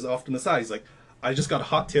officer's off to the side. He's like, I just got a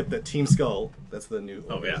hot tip that Team Skull, that's the new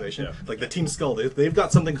organization, yeah. like the Team Skull, they've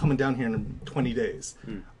got something coming down here in 20 days.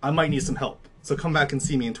 I might need some help. So come back and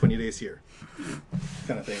see me in 20 days here.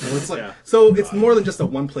 Kind of thing. So it's like, Yeah. so it's more than just a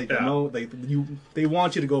one-play Yeah. demo. They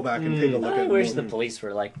want you to go back and take a look I at wish the police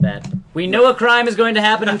were like that. We know a crime is going to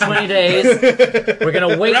happen in 20 days. We're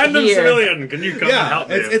gonna wait Random here. civilian, can you come and Yeah, help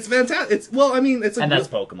me? it's fantastic. It's well, I mean, it's a And that's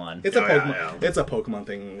Pokemon. It's a Oh, yeah, Pokemon. yeah. It's a Pokemon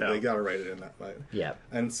thing. Yeah. They gotta write it in that way. Yeah.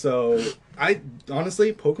 And so, I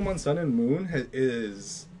honestly, Pokemon Sun and Moon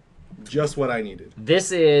is just what I needed.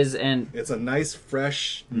 This is, and It's a nice,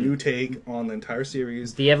 fresh, new take on the entire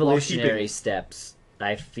series. the while evolutionary keeping- steps,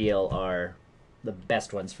 I feel, are the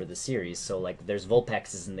best ones for the series. So, like, there's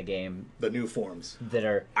Vulpexes in the game the new forms. that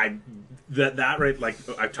are... That right, like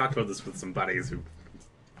I've talked about this with some buddies who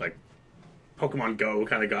like Pokemon Go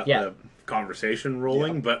kind of got Yeah. the conversation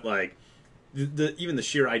rolling, Yeah. but like even the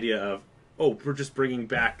sheer idea of we're just bringing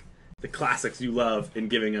back the classics you love and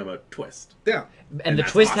giving them a twist. Yeah. And the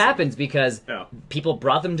that's twist awesome. happens because Yeah. people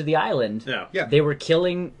brought them to the island. Yeah. Yeah. They were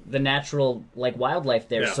killing the natural wildlife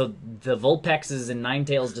there, Yeah. so the Vulpexes and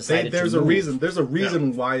Ninetails decided There's to a move. reason. There's a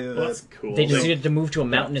reason why Well, that's cool. They decided to move to a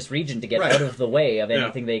mountainous region to get Right. out of the way of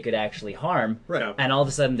anything they could actually harm. Right. Yeah. And all of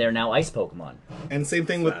a sudden, they're now ice Pokemon. And same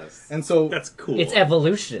thing with That's- and so That's cool. It's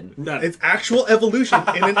evolution. That- it's actual evolution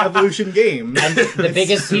in an evolution game. The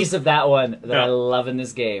biggest piece of that one that I Yeah. love in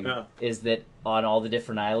this game Yeah. is that on all the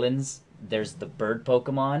different islands, there's the bird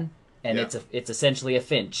Pokemon, and Yeah. it's essentially a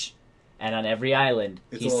Finch. And on every island,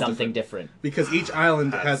 It's he's all something different. because each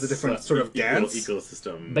island has a different sort of dance.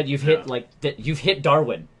 ecosystem. But you've Yeah. hit you've hit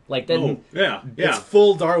Darwin. Like that. Oh, yeah, It's yeah.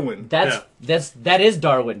 full Darwin. That is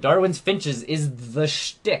Darwin. Darwin's Finches is the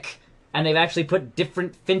shtick, and they've actually put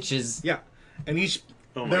different Finches. Yeah. And each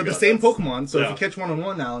Oh my they're the God, same that's- Pokemon, so if yeah. you catch one on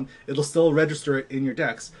one island, it'll still register it in your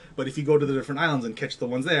dex. But if you go to the different islands and catch the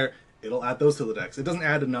ones there, it'll add those to the dex. It doesn't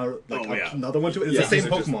add another another one to it. It's Yeah. the same These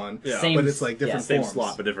are just- Pokemon, yeah. Same- but it's like different yeah. Same forms.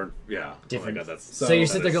 slot, but different. Yeah. Different. Oh my God, that's So you're that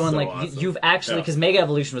sitting there is going so like, awesome. you've actually, Yeah. because Mega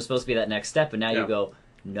Evolution was supposed to be that next step, and now you Yeah. go,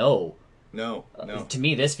 no. No, no. To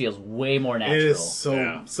me, this feels way more It natural. is so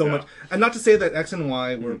Yeah, so yeah. much. And not to say that X and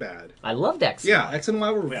Y were bad. I loved X. Yeah, X and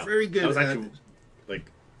Y were Yeah. very good. I was at- actually like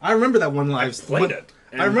I remember that one I live. played one- it.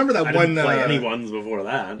 I remember that I one. didn't play any ones before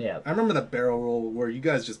that. Yeah. I remember that barrel roll where you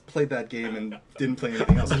guys just played that game and didn't play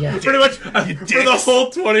anything else. Yeah. Pretty much for the dicks. whole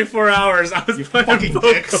 24 hours, I was playing Fucking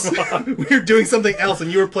dicks. Pokemon. We were doing something else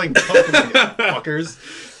and you were playing Pokemon, you fuckers.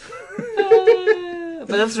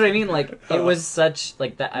 But that's what I mean. Like, it was such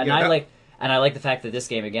like that, and Yeah, I that- like. And I like the fact that this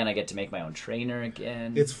game again, I get to make my own trainer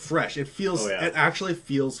again. It's fresh. It feels. Oh, yeah. It actually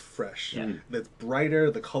feels fresh. Yeah. It's brighter.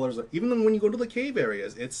 The colors are even when you go to the cave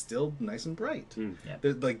areas, it's still nice and bright. Yeah.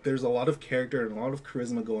 There's a lot of character and a lot of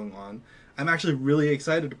charisma going on. I'm actually really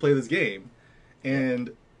excited to play this game, and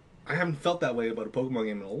I haven't felt that way about a Pokemon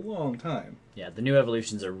game in a long time. Yeah, the new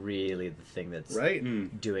evolutions are really the thing that's Right?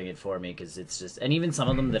 doing it for me because it's just, and even some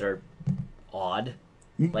of them that are odd,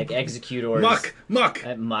 like Executors, Muck.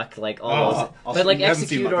 Muck, like Oh, all those. I'll But like you haven't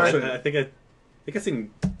seen Muck, I'll show Executor, you. I think I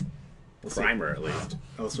seen see. Primer at least.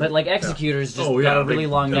 Oh, sweet. but like Executors just Oh, yeah, got a really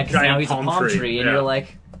big- long a neck because now giant he's a palm palm tree, tree, and yeah. you're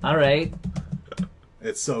like, all right,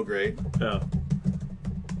 It's so great. Yeah.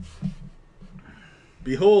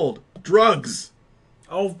 Behold, drugs.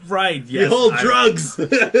 Oh right, yes. Behold, drugs.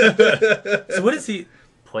 So what is he?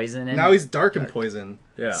 poison. And Now he's dark and poison.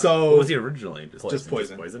 Yeah. So what was he originally? just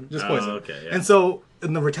poison. Poison. Just Oh, poison. okay. Yeah. And so,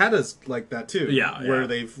 and the Rattatas like that too. Yeah, Where yeah.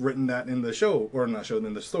 they've written that in the show, or not show,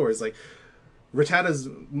 in the stories. Like,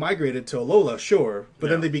 Rattatas migrated to Alola, sure, but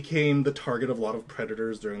then Yeah. they became the target of a lot of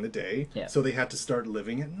predators during the day. Yeah. So they had to start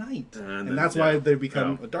living at night. And And then- that's why yeah. they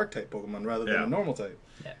become Yeah. a dark type Pokemon rather than Yeah. a normal type.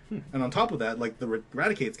 Yeah. And on top of that, like, the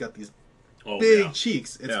Raticate's got these oh, big yeah.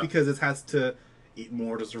 cheeks. It's Yeah. because it has to eat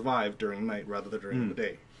more to survive during night rather than during Hmm. the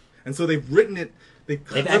day. And so they've written it. They've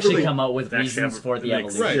They've cleverly- actually come up with They actually reasons have- for the it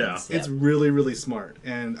makes- evolutions. Right. Yeah. It's really, really smart.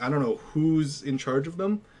 And I don't know who's in charge of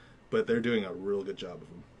them, but they're doing a real good job of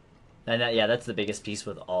them. And that's the biggest piece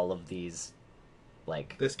with all of these.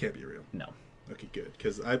 Like, This can't be real. no. Okay, good.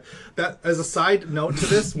 Because that as a side note to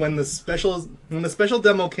this, when the special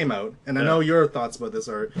demo came out, and I Yeah. know your thoughts about this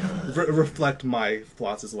are reflect my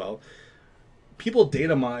thoughts as well. People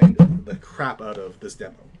data mined the crap out of this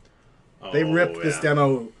demo. They Oh, ripped this yeah.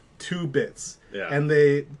 demo to bits, Yeah. and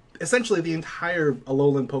they essentially the entire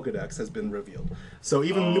Alolan Pokedex has been revealed. So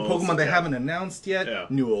even new Oh, Pokemon so they yeah. haven't announced yet, Yeah.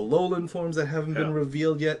 new Alolan forms that haven't been Yeah.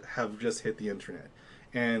 revealed yet, have just hit the internet.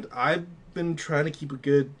 And I've been trying to keep a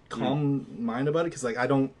good, calm mind about it because like I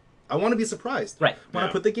want to be surprised. Right. When I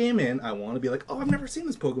Yeah. put the game in, I want to be like, oh, I've never seen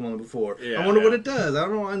this Pokemon before. Yeah, I wonder what yeah. it does. I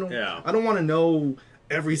don't. Yeah. I don't want to know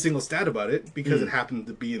every single stat about it because Mm. it happened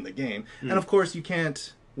to be in the game. And of course, you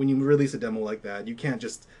can't when you release a demo like that. You can't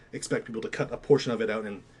just expect people to cut a portion of it out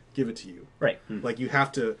and give it to you. Right. Like you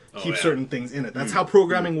have to keep yeah. certain things in it. That's how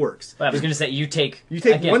programming works. But I was going to say, you take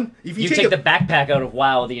take one- if you you take take a- the backpack out of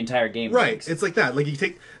WoW, the entire game. Right. works. It's like that. Like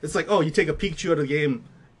it's like, oh, you take a Pikachu out of the game,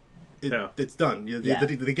 Yeah. it's done. Yeah.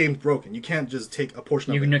 The game's broken. You can't just take a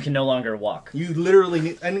portion You of it. can no longer walk. You literally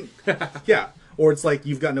need, and yeah, or it's like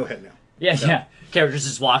you've got no head now. Yeah. Characters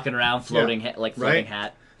just walking around, floating, floating Right.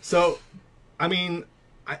 hat. So, I mean,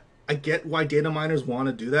 I get why data miners want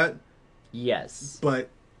to do that, Yes. but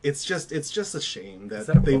it's just a shame that, Is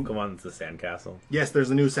that a they. Pokemon? It's the Sandcastle. Yes, there's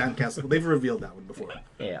a new Sandcastle. They've revealed that one before,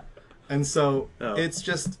 Yeah. and so Oh. it's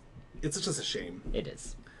just a shame. It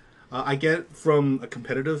is. I get from a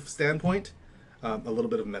competitive standpoint, a little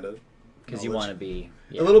bit of meta. Because you knowledge. want to be.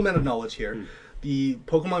 A Yeah. little meta knowledge here. The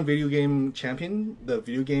Pokemon video game champion, the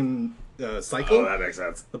video game cycle, Oh, that makes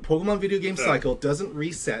sense. the Pokemon video game Yeah. cycle doesn't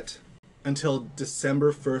reset until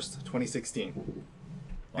December 1st, 2016. Want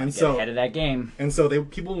And to get so ahead of that game. and so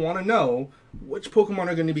people want to know which Pokemon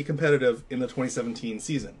are going to be competitive in the 2017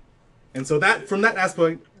 season. And so that from that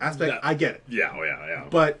aspect I get it. Yeah, oh yeah, yeah.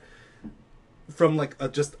 But from like I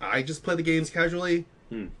just play the games casually.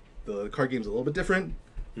 The card game's a little bit different,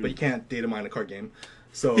 but you can't data mine a card game,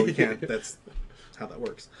 so you can't. That's how that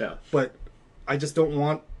works. Yeah. But I just don't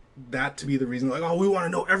want that to be the reason. Like, oh, we want to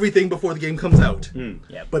know everything before the game comes out.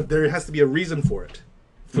 Yep. But there has to be a reason for it.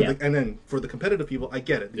 Yeah. And then for the competitive people, I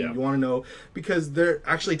get it. Yeah. You want to know because they're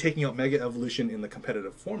actually taking out Mega Evolution in the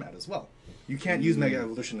competitive format as well. You can't use Mega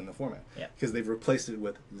Evolution in the format because they've replaced it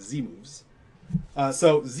with Z moves.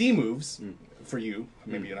 So Z moves, for you,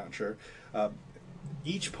 maybe you're not sure,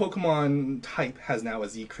 each Pokemon type has now a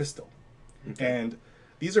Z Crystal. And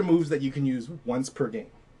these are moves that you can use once per game.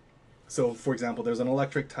 So, for example, there's an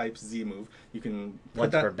electric type Z move. You can put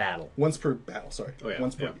Once that, per battle. Once per battle, sorry. Oh, yeah,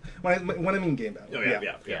 Once per. yeah. When I mean game battle. Oh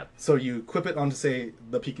yeah, yeah. So you equip it onto, say,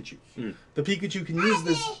 the Pikachu. The Pikachu can use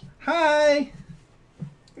this. Hi.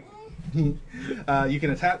 You can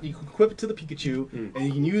attack. You can equip it to the Pikachu, and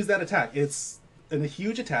you can use that attack. It's a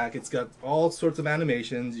huge attack. It's got all sorts of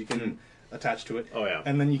animations you can attach to it. Oh, yeah.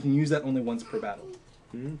 And then you can use that only once per battle.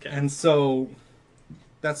 Okay. And so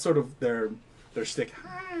that's sort of their stick.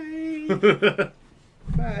 Hi.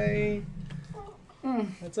 Hi.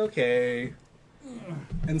 It's okay.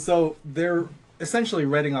 And so they're essentially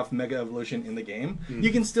writing off Mega Evolution in the game.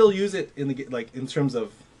 You can still use it in the like in terms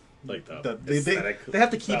of like they have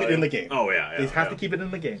to keep it in the game. Oh yeah, They have to keep it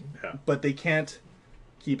in the game. Yeah. But they can't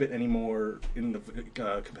keep it anymore in the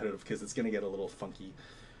competitive because it's going to get a little funky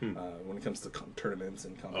when it comes to tournaments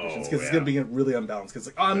and competitions because it's going to be really unbalanced because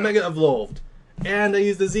it's like, oh, I'm Mega Evolved. And I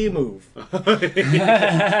used the Z move,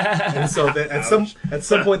 and so at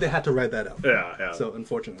some point they had to write that out. Yeah, yeah. So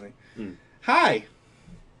unfortunately, hi.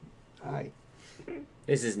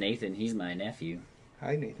 This is Nathan. He's my nephew.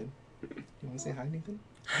 Hi, Nathan. You want to say hi, Nathan?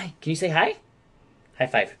 Hi. Can you say hi? High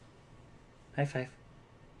five. High five.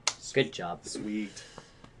 Good job. Sweet.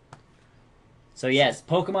 So yes,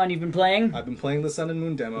 Pokemon you've been playing? I've been playing the Sun and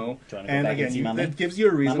Moon demo, Do you wanna go and back and again, see Mama? it gives you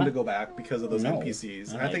a reason Mama? to go back because of those No.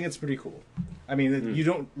 NPCs. Alright. I think it's pretty cool. I mean, you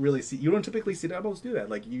don't typically see demos do that.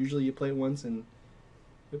 Like usually you play it once and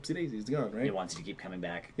oopsie daisy, it's gone, right? It wants you to keep coming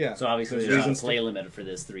back. Yeah. So obviously There's there's reasons a play limit for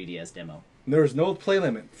this 3DS demo. There's no play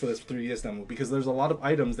limit for this 3DS demo because there's a lot of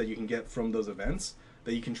items that you can get from those events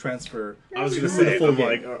that you can transfer. I was going to to the say, full I'm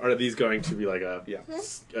game. like, are these going to be like a Yeah.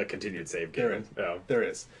 a continued save There game? is. Yeah. There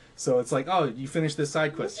is. So it's like, oh, you finished this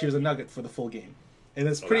side quest. Here's a nugget for the full game, and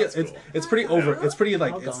it's pretty. that's cool. It's pretty over. It's pretty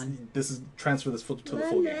like Hold it's on. this is transfer this to the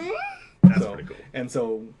full game. That's So, pretty cool. and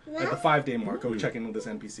so at the 5-day mark, go check in with this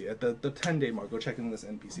NPC. At the 10-day mark, go check in with this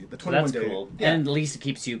NPC. The So 21 that's day, cool. yeah, And at least it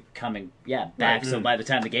keeps you coming back. Right. So by the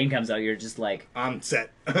time the game comes out you're just like, I'm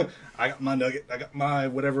set. I got my nugget. I got my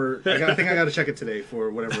whatever. I think I got to check it today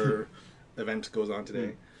for whatever event goes on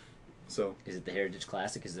today. So is it the Heritage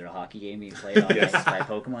Classic? Is there a hockey game you play on Yes. by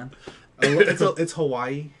Pokemon? it's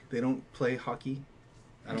Hawaii. They don't play hockey.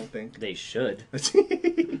 I don't think. They should.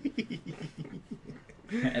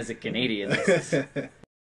 As a Canadian, this is-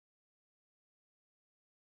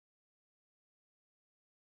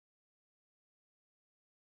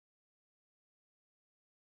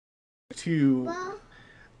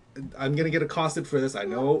 I'm gonna get accosted for this. I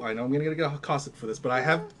know I'm gonna get accosted for this, but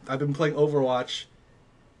I've been playing Overwatch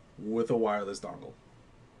with a wireless dongle.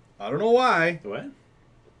 I don't know why, What?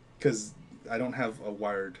 because I don't have a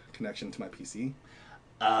wired connection to my PC,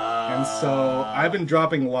 and so I've been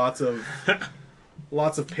dropping lots of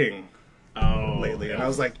ping Oh, lately, yeah. and I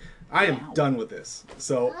was like, I am done with this.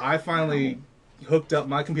 So I finally hooked up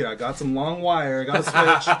my computer. I got some long wire, got a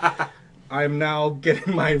switch. I'm now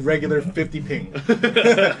getting my regular 50 ping.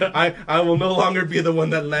 I will no longer be the one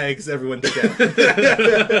that lags everyone to death.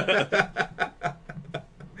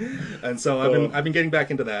 And so I've been getting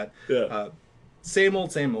back into that. Yeah. Same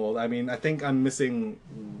old. I mean, I think I'm missing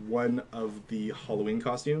one of the Halloween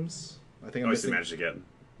costumes. I think I'm Oh, you still missing. managed to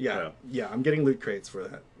get. Yeah, I'm getting loot crates for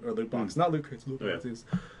that, or loot box, not loot crates, loot Oh, yeah. boxes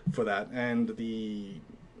for that. And the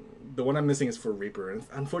one I'm missing is for Reaper, and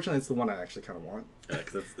unfortunately, it's the one I actually kind of want. Yeah,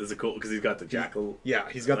 because it's a cool. Because he's got the jackal. Yeah,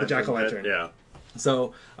 he's got the jack-o'-lantern. Yeah.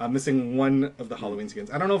 So I'm missing one of the Halloween skins.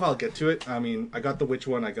 I don't know if I'll get to it. I mean, I got the witch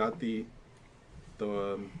one. I got the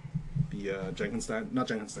Jenkinstein, not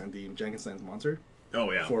Jenkinstein, the Jenkinstein's monster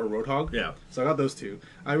Oh yeah. for Roadhog. Yeah. So I got those two.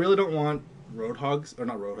 I really don't want Roadhogs, or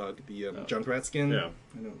not Roadhog, the Junkrat skin. Yeah.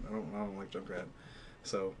 I don't like Junkrat.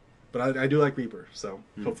 So, but I do like Reaper. So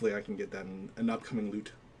hopefully I can get that in an upcoming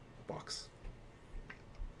loot box.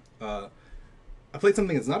 I played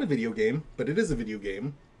something that's not a video game, but it is a video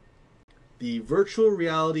game. the Virtual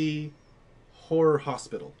Reality Horror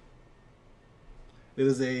Hospital. It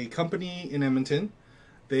is a company in Edmonton.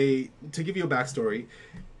 To give you a backstory,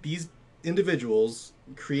 these individuals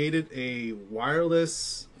created a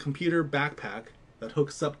wireless computer backpack that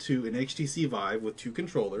hooks up to an HTC Vive with 2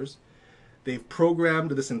 controllers. They've programmed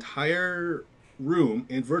this entire room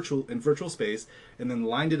in virtual space and then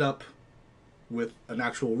lined it up with an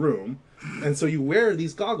actual room. And so you wear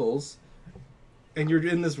these goggles and you're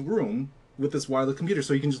in this room with this wireless computer,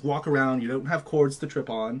 so you can just walk around, you don't have cords to trip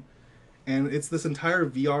on, and it's this entire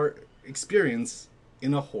VR experience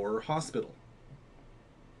in a horror hospital.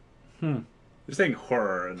 You're saying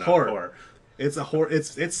horror and not Horror. horror. It's a horror.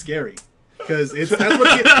 It's scary because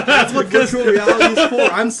that's what virtual reality is for.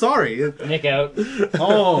 I'm sorry. Nick out.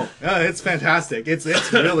 It's fantastic. It's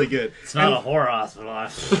really good. It's not a horror hospital.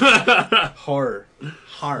 Horror.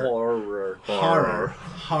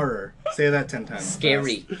 Horror. Say that 10 times.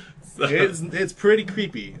 Scary. It's pretty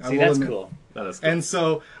creepy. I See, will that's admit. cool. That is cool. And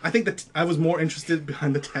so I think that I was more interested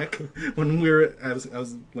behind the tech when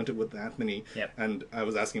went with Anthony, Yep. and I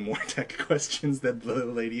was asking more tech questions that the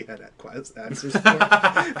lady had answers for,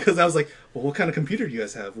 because I was like, well, what kind of computer do you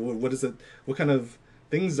guys have? What is it? What kind of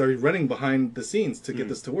things are you running behind the scenes to get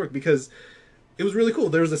this to work? Because it was really cool.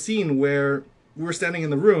 There was a scene where we were standing in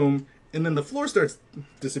the room, and then the floor starts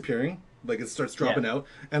disappearing, like it starts dropping out,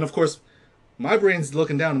 and of course, my brain's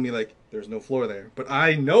looking down at me like, there's no floor there. But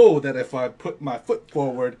I know that if I put my foot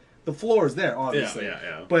forward, the floor is there, obviously.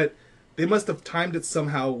 Yeah. But they must have timed it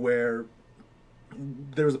somehow where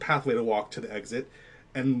there was a pathway to walk to the exit.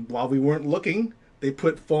 And while we weren't looking, they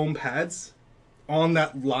put foam pads on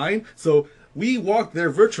that line. So we walked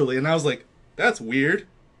there virtually, and I was like, that's weird.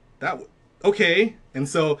 Okay. And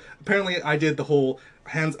so apparently I did the whole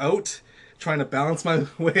hands out, trying to balance my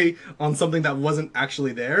way on something that wasn't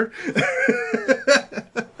actually there.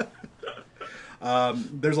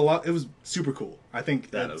 There's a lot. It was super cool. I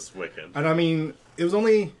think That is wicked. And I mean, it was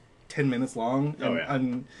only 10 minutes long. And, Oh, yeah.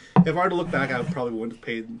 and if I were to look back, I probably wouldn't have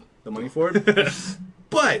paid the money for it.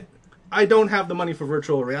 But I don't have the money for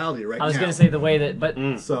virtual reality right now. I was gonna say the way that,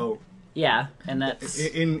 but So yeah, and that's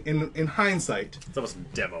in hindsight, It's almost a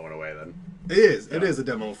demo in a way then. it is. It is a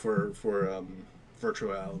demo for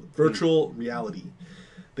virtual reality.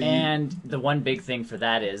 and the one big thing for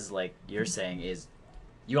that is, like you're saying, is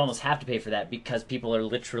you almost have to pay for that because people are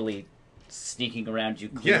literally sneaking around you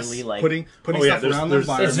clearly, yes, like putting Oh, yeah, stuff around the there's-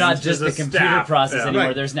 environment. it's not There's just the a computer staff, process yeah. anymore.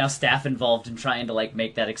 Right. There's now staff involved in trying to like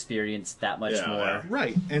make that experience that much Yeah, more. yeah.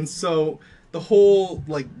 Right, and so the whole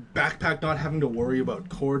like backpack not having to worry about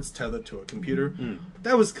cords tethered to a computer,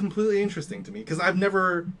 that was completely interesting to me because I've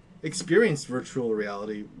never experienced virtual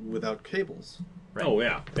reality without cables, Right. Oh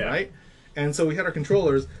yeah. right? And so we had our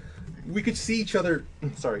controllers, we could see each other,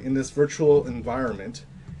 in this virtual environment,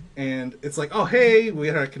 and it's like, oh hey, we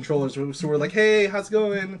had our controllers, so we're like, hey, how's it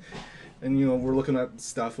going? And we're looking at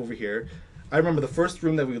stuff over here. I remember the first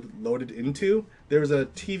room that we loaded into, there was a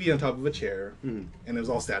TV on top of a chair, and it was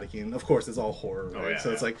all staticky, and of course it's all horror, right? yeah,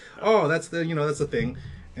 So it's yeah. like, oh, that's the thing.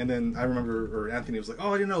 And then I remember, or Anthony was like,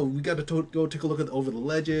 oh, we got to go take a look over the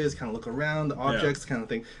ledges, kind of look around the objects, kind of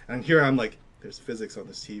thing. And here I'm like, there's physics on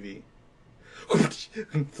this TV.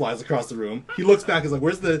 Flies across the room. He looks back, he's like,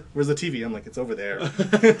 where's the TV? I'm like, it's over there.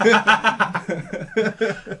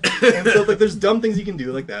 And so like there's dumb things you can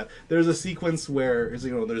do like that. There's a sequence where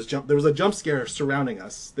there was a jump scare surrounding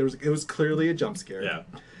us. It was clearly a jump scare. Yeah.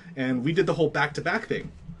 And we did the whole back-to-back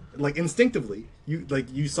thing. Like instinctively.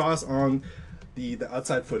 You saw us on the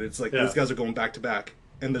outside footage, like Yeah. those guys are going back to back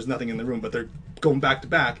and there's nothing in the room, but they're going back to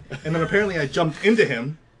back. And then apparently I jumped into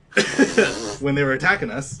him when they were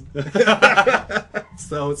attacking us.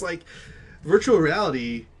 So it's like virtual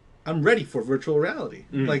reality. I'm ready for virtual reality.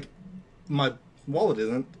 Like my wallet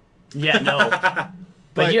isn't. Yeah, no. But-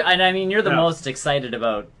 but I mean, you're the Yeah. most excited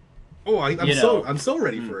about. Oh, I'm You know. I'm so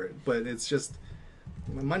ready for it. But it's just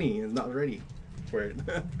my money is not ready for it.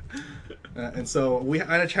 And so I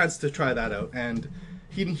had a chance to try that out, and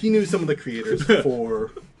he knew some of the creators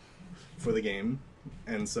for the game,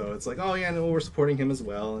 and so it's like, oh yeah, no, we're supporting him as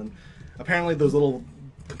well. And apparently those little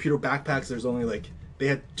computer backpacks, there's only like they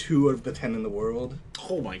had 2 of the 10 in the world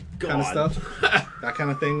Oh my god. kind of stuff, that kind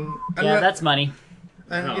of thing. And Yeah, that- that's money.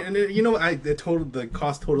 and the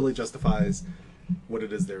cost totally justifies what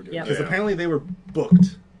it is they're doing, Yeah. because Yeah. apparently they were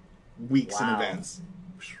booked weeks in Wow. advance.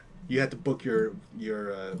 You had to book your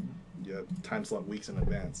time slot weeks in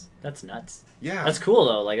advance. That's nuts. Yeah, That's cool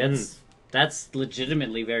though. Like that's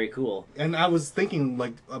legitimately very cool. And I was thinking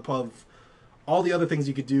like of all the other things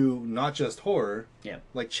you could do, not just horror, Yeah.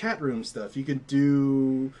 like chat room stuff. You could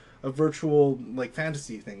do a virtual like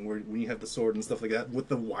fantasy thing where when you have the sword and stuff like that with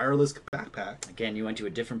the wireless backpack. Again, you went to a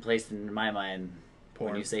different place than in my mind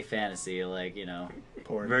Porn. when you say fantasy, like, you know,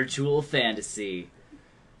 Porn. virtual fantasy.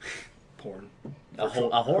 Porn. A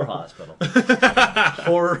whore hospital.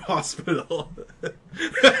 Horror hospital. A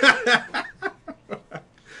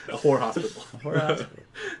whore hospital. Whore hospital.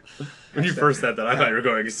 When you first said that, I thought you were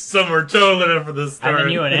going somewhere totally different for this story. And then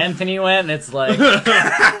you and Anthony went, and it's like,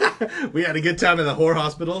 We had a good time in the whore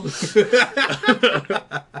hospital.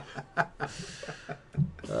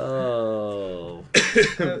 oh.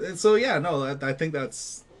 So yeah, no, I think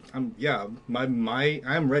that's I'm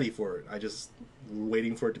ready for it. I just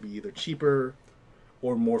waiting for it to be either cheaper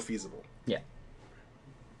or more feasible. Yeah.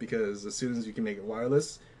 Because as soon as you can make it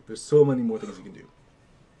wireless, there's so many more things you can do.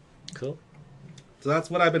 Cool. So that's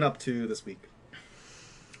what I've been up to this week.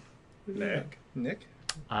 Nick. Nick?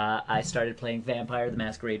 I started playing Vampire the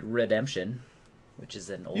Masquerade Redemption, which is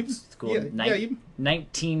an old school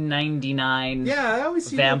 1999 Yeah, I always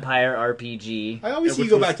see vampire RPG. I always see you Which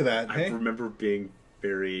go was- back to that. I Hey? remember being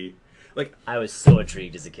very... Like, I was so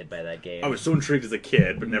intrigued as a kid by that game. I was so intrigued as a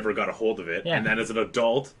kid, but never got a hold of it. Yeah. And then as an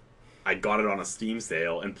adult, I got it on a Steam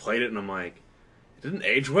sale and played it, and I'm like, it didn't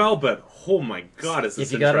age well, but oh my god, is this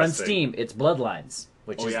If you got it on interesting. Steam, it's Bloodlines,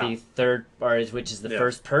 which Oh, is yeah. the third, or which is the Yeah.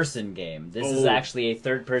 first-person game. This is Oh. actually a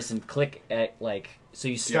third-person click at so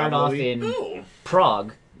you start off Diablo-y? in Oh,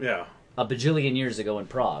 Prague yeah, a bajillion years ago in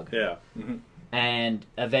Prague, yeah. and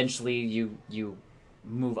eventually you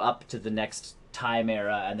move up to the next time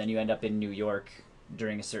era, and then you end up in New York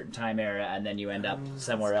during a certain time era, and then you end up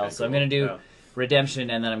somewhere kinda else. So I'm cool. gonna do Yeah. Redemption,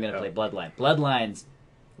 and then I'm gonna Yeah. play Bloodline. Bloodlines,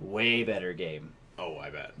 way better game. Oh, I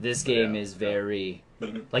bet. This game Yeah, is yeah. very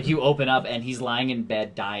like you open up and he's lying in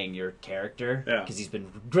bed dying, your character, Yeah. because he's been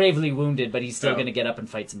gravely wounded, but he's still Yeah. gonna get up and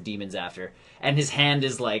fight some demons after, and his hand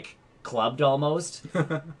is like clubbed almost,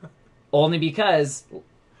 only because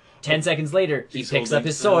 10 seconds later he He's picks up holding-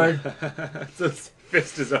 his sword. So his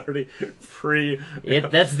fist is already free.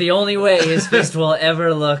 That's the only way his fist will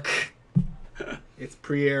ever look. It's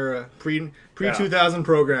pre-era, pre-2000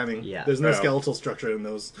 programming. Yeah. There's no Yeah. skeletal structure in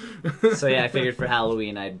those. So yeah, I figured for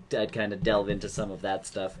Halloween I'd kind of delve into some of that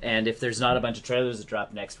stuff. And if there's not a bunch of trailers that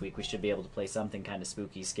drop next week, we should be able to play something kind of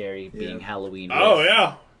spooky, scary, being Halloween. Oh, with-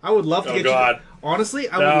 yeah. I would love to Oh, get God. you. Honestly,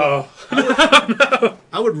 I would. No.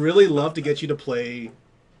 I would really love to get you to play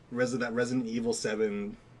that Resident Evil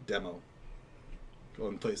 7 demo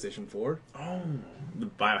on PlayStation 4. Oh, the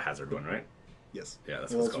Biohazard one, right? Yes. Yeah,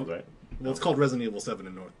 that's Well, what it's called, right? Well, it's called Resident Evil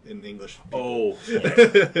 7 in English. Oh,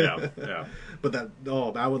 yeah, yeah. But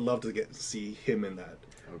I would love to see him in that.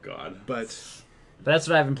 Oh, God. But But that's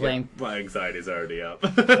what I've been playing. My anxiety's already up.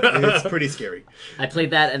 it's pretty scary. I played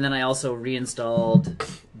that, and then I also reinstalled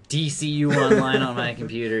DCU Online on my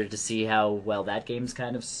computer to see how well that game's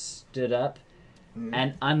kind of stood up.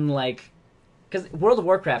 And unlike... Because World of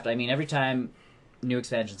Warcraft, I mean, every time new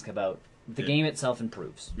expansions come out, the game itself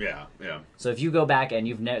improves. Yeah, yeah. So if you go back and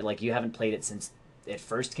you haven't played it since it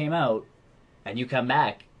first came out, and you come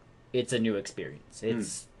back, it's a new experience.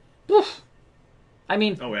 It's... Oof. I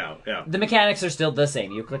mean... Oh, yeah, yeah. The mechanics are still the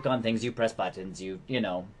same. You click on things, you press buttons, you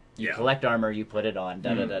Yeah. collect armor, you put it on,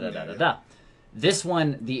 da-da-da-da-da-da. This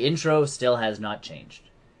one, the intro still has not changed.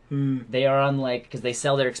 They are unlike, because they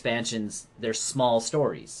sell their expansions, they're small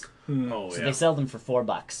stories. Oh, So yeah. they sell them for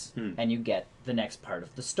 $4, and you get the next part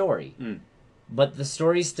of the story. But the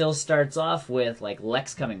story still starts off with, like,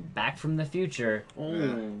 Lex coming back from the future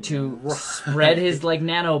to spread his, like,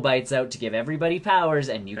 nanobites out to give everybody powers,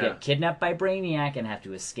 and you Yeah. get kidnapped by Brainiac and have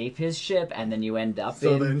to escape his ship, and then you end up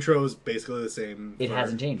So in... the intro is basically the same. It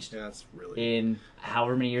hasn't changed. Yeah, it's really. in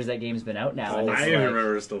however many years that game's been out now. And, it's I like,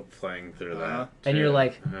 remember still playing through that. and you're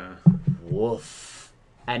like, Yeah. woof.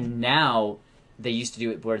 And now, they used to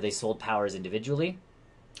do it where they sold powers individually.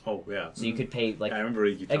 Oh, yeah. So you could pay, like, I remember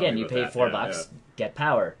you telling again, me you about pay that. $4, get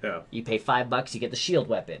power. Yeah. You pay $5, you get the shield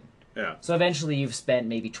weapon. Yeah. So eventually you've spent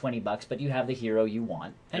maybe $20, but you have the hero you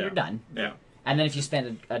want, and Yeah. you're done. Yeah. And then if you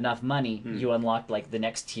spend enough money, you unlock, like, the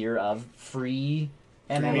next tier of free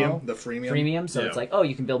MMO. Freemium, the freemium. Freemium, so Yeah. it's like, oh,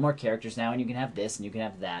 you can build more characters now, and you can have this, and you can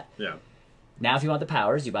have that. Yeah. Now, if you want the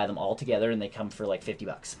powers, you buy them all together, and they come for like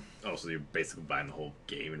 $50. Oh, so you're basically buying the whole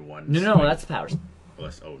game in one. No, swing. that's the powers.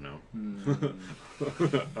 Oh, no.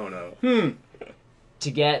 Oh, no.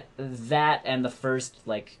 To get that and the first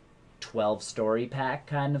like 12 story pack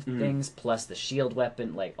kind of things, plus the shield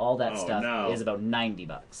weapon, like all that Oh, stuff no. is about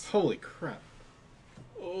 $90. Holy crap!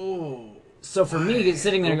 Oh. So for me,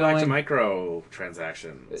 sitting there Go back to going micro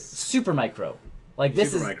transactions. super micro, Like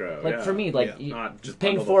this Super is micro, like yeah. for me, like Yeah. you- Not just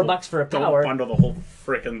paying bundle the $4 whole- for a don't power. bundle the whole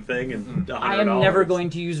frickin' thing and $100. I am never going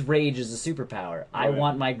to use rage as a superpower. I Right.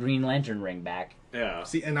 want my Green Lantern ring back. Yeah.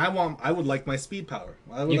 See, and I would like my speed power.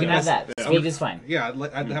 I would You can like have my- that. Yeah. Speed is fine. Yeah,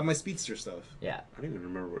 I'd have my speedster stuff. Yeah. I don't even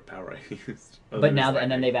remember what power I used. Other But than now, just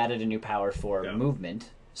and then lightning. they've added a new power for Yeah.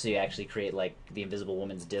 movement. So you actually create like the Invisible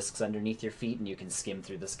Woman's discs underneath your feet, and you can skim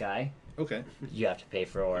through the sky. Okay. You have to pay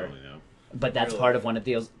for, I don't know. but that's Really? part of one of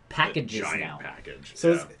those The packages giant now. package.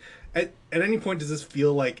 So yeah. at any point does this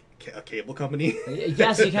feel like a cable company?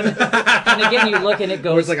 Yes, you kind of, and again you look and it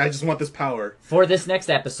Where goes it's like I just want this power. for this next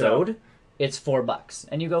episode. It's $4,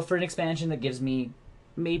 and you go for an expansion that gives me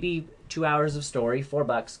maybe 2 hours of story.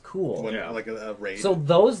 $4, cool. When, Yeah. Like a raid. So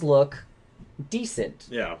those look decent.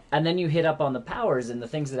 Yeah. And then you hit up on the powers and the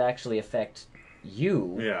things that actually affect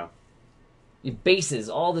you. Yeah. Your bases,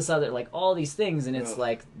 all this other, like all these things, and it's Ugh.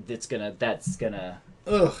 like that's gonna.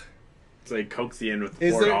 Ugh. So they coax you in with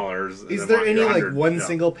Is there- $4. and Is then there want any your like 100. one Yeah.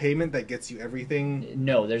 single payment that gets you everything?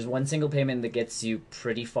 No, there's one single payment that gets you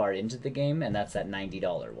pretty far into the game, and that's that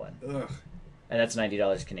 $90 one, Ugh. and that's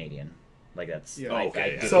 $90 Canadian. Like that's Yeah. Oh,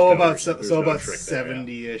 okay, yeah. So There's no- about there's so no about trick there, yeah.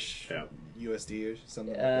 70-ish Yeah. USD-ish,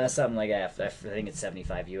 something like that. something like that. I think it's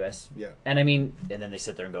 75 US. Yeah. And I mean, and then they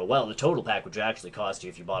sit there and go, well, the total pack would actually cost you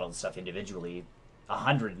if you bought all the stuff individually,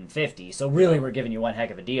 150. So really, we're giving you one heck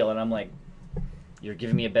of a deal. And I'm like, you're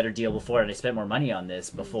giving me a better deal before, and I spent more money on this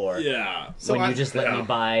before. Yeah. So when I- you just let me yeah.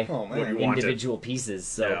 buy Oh What man. you want. individual pieces.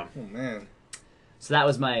 So Yeah. Oh man. so that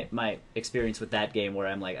was my experience with that game, where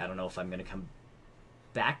I'm like, I don't know if I'm gonna come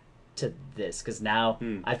back to this, because now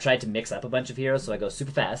I've tried to mix up a bunch of heroes. So I go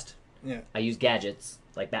super fast. Yeah. I use gadgets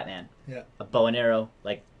like Batman. Yeah. A bow and arrow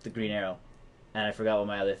like the Green Arrow, and I forgot what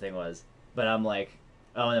my other thing was. But I'm like,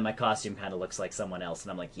 oh, and then my costume kind of looks like someone else,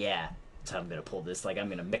 and I'm like, yeah, that's how I'm gonna pull this. Like I'm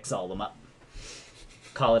gonna mix all them up.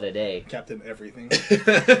 Call it a day. Captain Everything.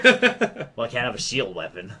 Well, I can't have a shield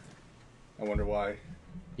weapon. I wonder why.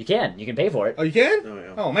 You can. You can pay for it. Oh, you can? Oh,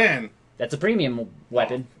 yeah. Oh man. That's a premium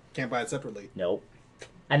weapon. Can't buy it separately. Nope.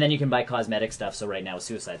 And then you can buy cosmetic stuff. So right now with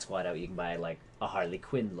Suicide Squad out, you can buy like a Harley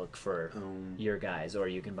Quinn look for your guys, or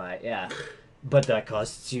you can buy but that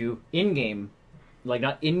costs you in-game, like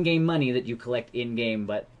not in-game money that you collect in-game,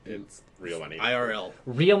 but It's real money. IRL.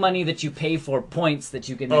 real money that you pay for points that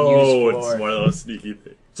you can then Oh, use for. it's one of those sneaky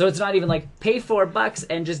things. So it's not even like pay $4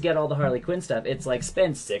 and just get all the Harley Quinn stuff. It's like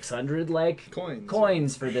spend 600 like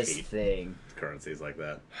Coins. for this Hate. thing. Currencies like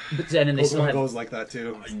that. But then and they still Pokemon have goes like that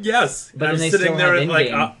too. Yes, But I'm then they sitting still there have in like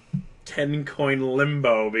in-game. a 10-coin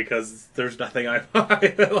limbo because there's nothing I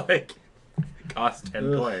buy that like costs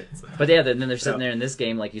 10 coins. But yeah, then they're sitting Yeah. there in this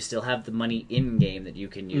game, like you still have the money in game that you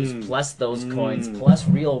can use, Mm. plus those coins, plus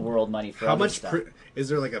real world money for How other much stuff. is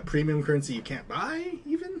there like a premium currency you can't buy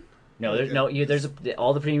even? No, there's Okay. no. There's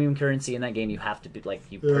all the premium currency in that game. You have to be like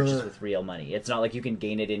you purchase Ugh. with real money. It's not like you can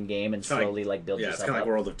gain it in game and kinda slowly like build Yeah, it's yourself kind of up.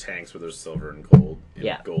 like World of Tanks where there's silver and gold. And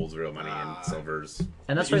Yeah. Gold's real money Ah. and silver's.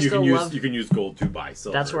 And that's you, where I you still can use love. you can use gold to buy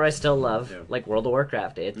silver. That's where I still love Yeah. like World of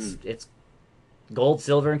Warcraft. It's gold,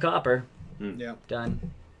 silver, and copper. Yeah.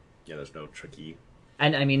 Done. Yeah, there's no tricky.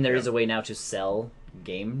 And I mean, there is Yeah. a way now to sell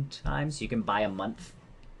game time, so you can buy a month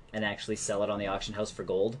and actually sell it on the auction house for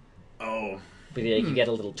gold. Oh, But yeah, you can get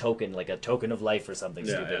a little token, like a token of life or something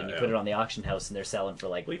Yeah, stupid, yeah, and you yeah. put it on the auction house, and they're selling for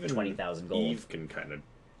like well, even 20,000 gold. Eve can kind of.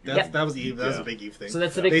 That was Eve. That was Yeah. a big Eve thing. So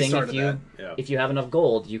that's the Yeah. big They thing. If started you that. Yeah. if you have enough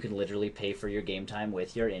gold, you can literally pay for your game time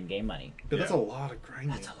with your in-game money. But that's a Yeah. lot of grinding.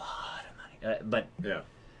 That's a lot of money. But Yeah.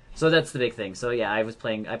 so that's the big thing. So yeah, I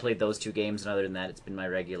played those two games, and other than that, it's been my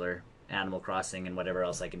regular Animal Crossing and whatever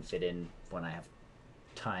else I can fit in when I have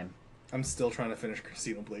time. I'm still trying to finish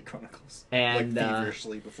Casino Blade Chronicles. And, like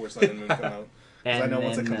feverishly before Sun and Moon come out. Because I and know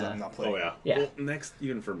once it then, comes out, I'm not playing. Oh yeah. Yeah. Well, next,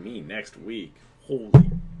 even for me, next week. Holy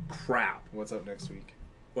crap! What's up next week?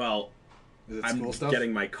 Well, Is it I'm school stuff?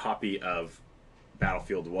 getting my copy of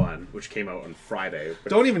Battlefield 1, which came out on Friday. But,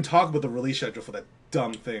 Don't even talk about the release schedule for that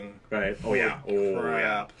dumb thing. right? Oh yeah. Oh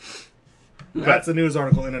Crap. yeah. That's a news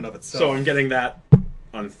article in and of itself. So I'm getting that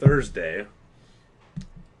on Thursday,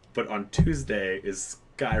 but on Tuesday is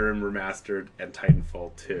Skyrim Remastered and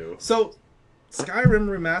Titanfall 2. So, Skyrim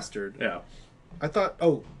Remastered. Yeah. I thought.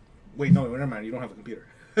 Oh, wait, no, never mind. You don't have a computer.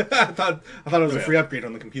 I thought it was a Okay. free upgrade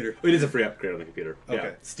on the computer. It is a free upgrade on the computer. Yeah.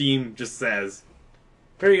 Okay. Steam just says,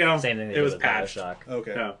 "Here you go." Same thing they It did was with patched. Bioshock.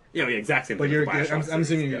 Okay. Yeah. Yeah. Exact same But thing. you're. with the Bioshock I'm series.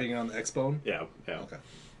 assuming you're Yeah. getting it on the Xbone. Yeah. Yeah. Okay.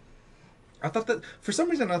 I thought that for some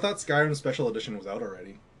reason I thought Skyrim Special Edition was out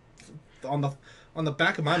already. On the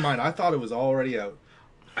back of my mind, I thought it was already out.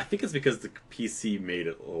 I think it's because the PC made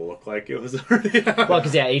it look like it was already out. Well,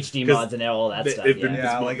 because yeah, HD 'Cause mods and all that stuff. They've Yeah. been,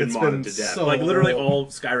 Yeah, it's like, been it's modded been to death. so like literally old. all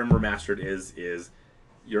Skyrim Remastered is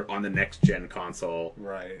you're on the next gen console.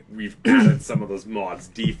 Right. We've added some of those mods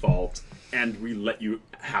default, and we let you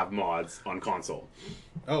have mods on console.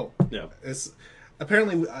 Oh. Yeah. It's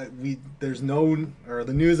apparently there's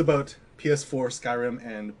the news about PS4 Skyrim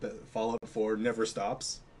and Fallout 4 never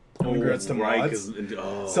stops. In regards to mods.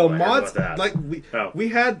 So mods, like we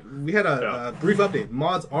had a brief update.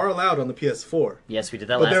 Mods are allowed on the PS4. Yes, we did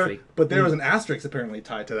that last week. But there was an asterisk apparently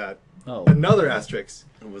tied to that. Oh. Another asterisk.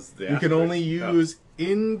 It was the You can only use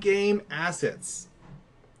in-game assets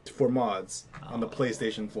for mods on the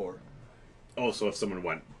PlayStation 4. Oh, so if someone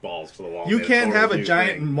went balls to the wall, You made can't have a new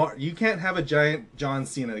giant. thing. You can't have a giant John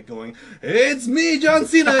Cena going, "It's me, John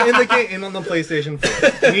Cena," in the game and on the PlayStation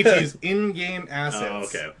 4. You need to use in-game assets.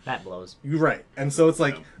 Oh, okay. That blows. You're right, and so it's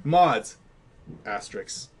like Yeah. mods,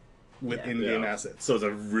 asterisks, with Yeah. in-game Yeah. assets. So it's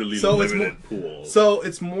a really So it's limited pool. So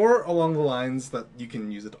it's more along the lines that you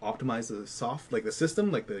can use it to optimize the like the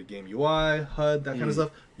system, like the game UI, HUD, that kind of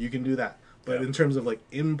stuff. You can do that, but Yeah. in terms of like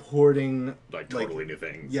importing, like totally new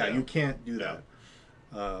things. yeah, you can't do that.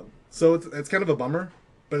 So it's kind of a bummer,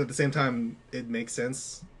 but at the same time, it makes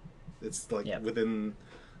sense. It's like within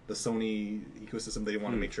the Sony ecosystem, they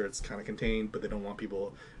want to make sure it's kind of contained, but they don't want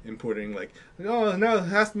people importing like, oh, now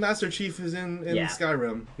Master Chief is in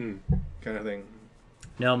Skyrim, kind of thing.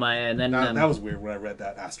 No, and then That was weird when I read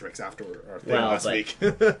that asterisk after our thing Well, last but- week.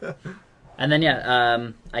 and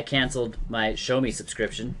then I canceled my Show Me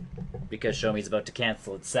subscription because Show Me's about to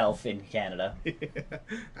cancel itself in Canada.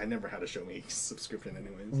 I never had a Show Me subscription,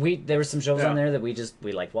 anyways. There were some shows Yeah. on there that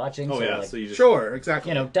we liked watching. Oh so yeah, like, so you just Sure,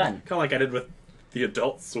 exactly. done. kind of like I did with the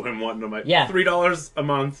Adult Swim one. I'm like, Yeah. $3 a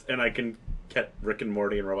month, and I can get Rick and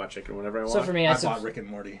Morty and Robot Chicken whenever I want. So for me, I bought Rick and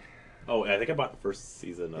Morty. Oh, I think I bought the first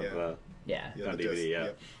season of. yeah. On the DVD, disc, yeah.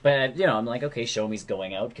 yep. But I'm like, okay, Show Me's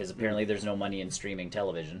going out because apparently there's no money in streaming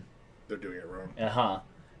television. They're doing it wrong.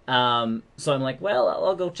 So I'm like, well,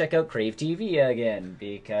 I'll go check out Crave TV again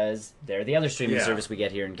because they're the other streaming Yeah. service we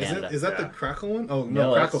get here in Canada. Is that the Yeah. Crackle one? Oh, No, no,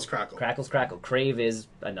 that's Crackle's Crackle. Crackle's Crackle. Crave is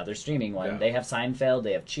another streaming one. Yeah. They have Seinfeld,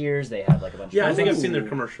 they have Cheers, they have like a bunch Yeah, I of think others. I've seen their Ooh.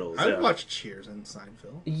 commercials. I yeah. watched Cheers and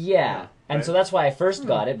Seinfeld. Yeah. And right. so that's why I first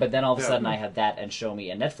got it, but then all of a Yeah. sudden I had that and Show Me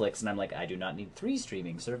and Netflix, and I'm like, I do not need 3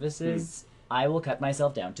 streaming services. I will cut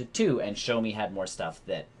myself down to 2, and Show Me had more stuff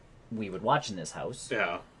that we would watch in this house.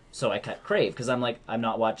 Yeah. So I cut Crave, because I'm like, I'm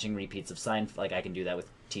not watching repeats of Seinfeld. Like, I can do that with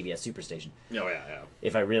TBS Superstation. Oh yeah, yeah,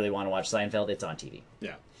 If I really want to watch Seinfeld, it's on TV.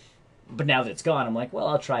 yeah. But now that it's gone, I'm like, well,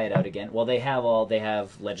 I'll try it out again. Well, they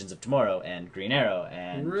have Legends of Tomorrow and Green Arrow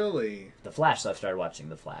and Really? The Flash, so I've started watching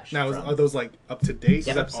The Flash. Now, from- are those like up to date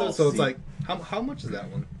Yeah. episodes? All So it's seen. like, how much is that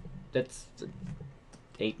one? That's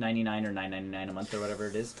 $8.99 or $9.99 a month or whatever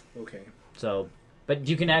it is. Okay. So, but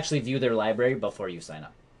you can actually view their library before you sign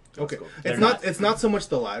up. Okay. cool. They're It's not. not- It's not so much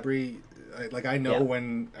the library. I know Yeah.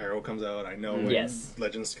 when Arrow comes out. I know when Yes.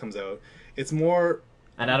 Legends comes out. It's more.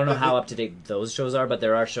 And I don't know But how it- up to date those shows are, but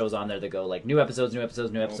there are shows on there that go like new episodes, new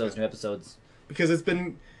episodes, new episodes, Okay. new episodes. Because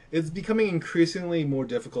it's becoming increasingly more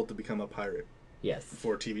difficult to become a pirate Yes.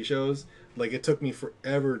 for TV shows. Like it took me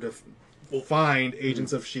forever to find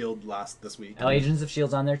Agents of Shield this week. Oh, Agents of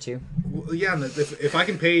Shield's on there too. Well, yeah, and if I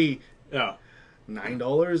can pay Yeah.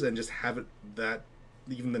 $9 and just have it that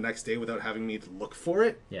even the next day without having me to look for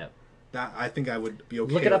it, Yeah. that I think I would be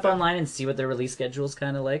okay. Look it with up that. online and see what their release schedule is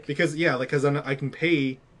kind of like. Because then I can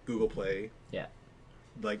pay Google Play, Yeah.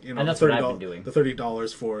 like And that's what I've been doing. the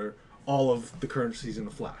 $30 for all of the current season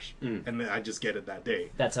of Flash, and then I just get it that day.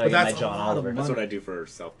 That's how But I get that's my a John lot of Oliver. That's money. what I do for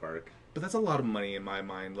South Park. But that's a lot of money in my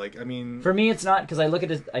mind. Like I mean, For me, it's not because I look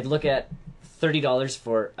at $30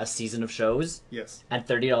 for a season of shows yes, and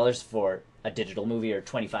 $30 for a digital movie or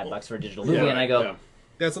 $25 for a digital movie, Yeah, and I go yeah.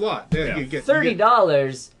 that's a lot. Yeah, Yeah. you get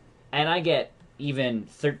 $30, and I get even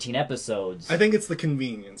 13 episodes. I think it's the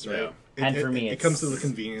convenience, right? Yeah. And for me, it it's- comes to the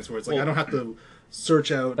convenience where it's like I don't have to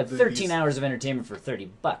search out. But 13 hours of entertainment for $30.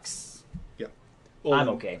 Yeah. Well, I'm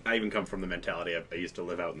okay. I even come from the mentality I used to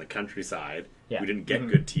live out in the countryside. Yeah. We didn't get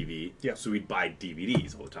good TV, Yeah. so we'd buy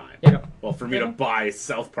DVDs all the time. Yeah. Well, for me to Yeah. buy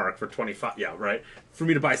South Park for For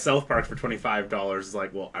me to buy South Park for $25 is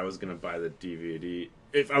like, well, I was gonna buy the DVD.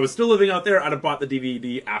 If I was still living out there, I'd have bought the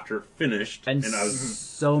DVD after it finished, And I was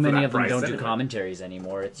so for many that of them price don't do anyway. commentaries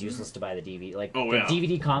anymore. It's useless to buy the DVD. Like Oh, the yeah.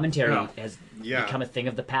 DVD commentary Yeah. has Yeah. become a thing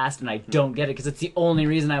of the past, and I don't get it because it's the only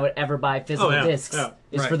reason I would ever buy physical Oh, yeah. discs Yeah.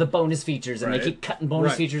 is Right. for the bonus features, and Right. they keep cutting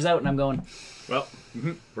bonus Right. features out, and I'm going. well,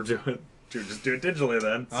 we're doing. Just do it digitally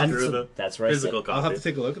then. And Screw so the that's where I physical sit. copy. I'll have to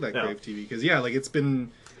take a look at that Yeah. Crave TV because it's been,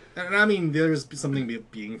 and I mean there's something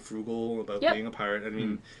being frugal about Yep. being a pirate. I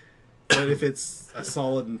mean, but if it's a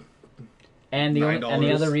solid, And the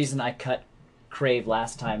 $9. other reason I cut Crave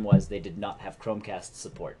last time was they did not have Chromecast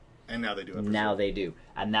support. And now they do. Now they do.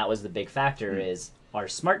 And that was the big factor is our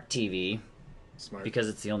smart TV, Smart. because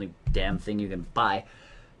it's the only damn thing you can buy,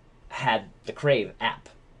 had the Crave app.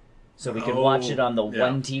 So we could watch it on the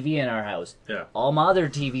one TV in our house. Yeah. All my other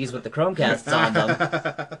TVs with the Chromecasts on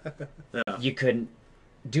them, you couldn't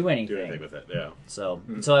do anything. Do anything with it, yeah. So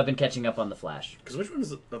I've been catching up on the Flash. Because which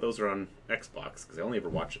ones of those are on Xbox? Because I only ever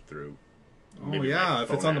watch it through. Oh maybe yeah, my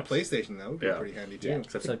if it's phone on the apps. PlayStation, that would be Yeah. pretty handy too. Yeah.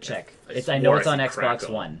 Except So I- check. I I know swore it's I on see Xbox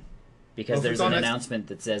Crackle. One. Because Oh, if there's it's on an X- announcement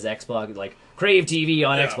that says Xbox, like, Crave TV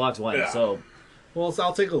on Yeah. Xbox One. Yeah. So, Well, so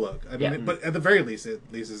I'll take a look. I mean, Yeah. but at the very least,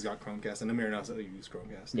 Lisa's got Chromecast, and Amir knows how to use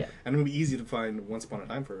Chromecast. Yeah. And it'll be easy to find Once Upon a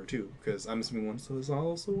Time for her too, because I'm assuming Once is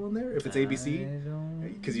also on there. If it's ABC,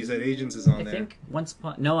 because you said Agents is on I there. think Once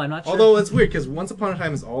Upon... No, I'm not sure. Although it's weird because Once Upon a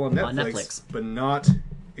Time is all on Netflix, On Netflix. but not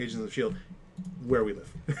Agents of Shield, where we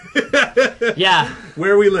live. Yeah.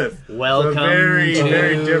 Where we live. Welcome So very, to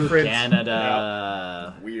very different.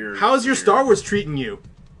 Canada. Weird. How's your Star Wars treating you?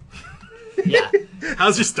 Yeah.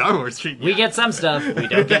 How's your Star Wars treating We get some stuff. We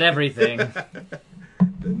don't get everything.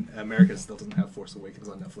 America still doesn't have Force Awakens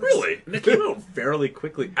on Netflix. Really? And it came out fairly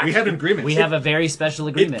quickly. We had an agreement. We have a very special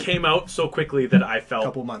It agreement. came out so quickly that I felt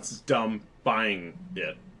couple months. dumb buying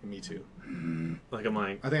it. Me too. Like I'm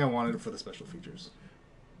like, I think I wanted it for the special features.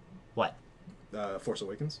 What? Force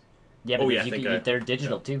Awakens. Yeah, but Oh, yeah, I you think can, they're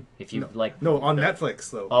digital too. If you like... No, on Netflix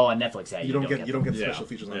though. Oh, on Netflix, yeah. you don't get the Yeah. special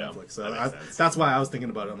features on Yeah. Netflix. So That makes sense. that's why I was thinking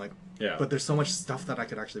about it. I'm like, yeah. but there's so much stuff that I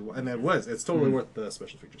could actually, and it's totally worth the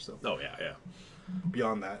special features. So Oh yeah, yeah.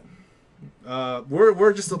 beyond that,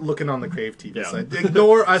 we're just looking on the Crave TV Yeah. side.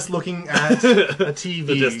 Ignore us looking at a TV.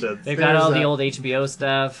 The distance. They've got all the old HBO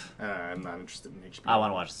stuff. I'm not interested in HBO. I want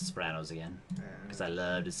to watch The Sopranos again. Because I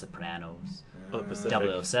love The Sopranos. Oh,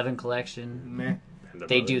 Pacific. 007 collection. Meh. And the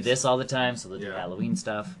They do brothers. this all the time, so they'll do Yeah. Halloween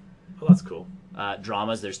stuff. Oh, that's cool.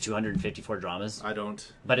 Dramas, there's 254 dramas. I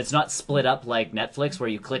don't. But it's not split up like Netflix where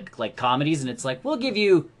you click like comedies and it's like, we'll give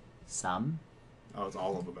you some. Oh, it's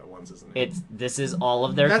all of them at once, isn't it? This is all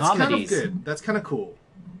of their That's comedies. kind of good. That's kind of cool.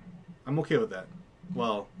 I'm okay with that.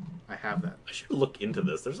 Well, I have that. I should look into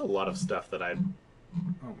this. There's a lot of stuff that I.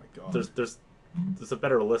 Oh my god. There's a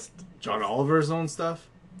better list. John Oliver's own stuff.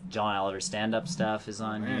 John Oliver stand-up stuff is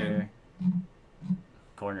on Man. here.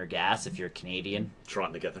 Corner Gas if you're Canadian.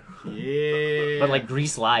 Drawn together. Yeah. But like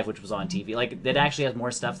Grease Live, which was on TV, like it actually has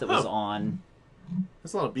more stuff that was Oh. on.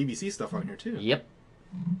 there's a lot of BBC stuff on here too. Yep.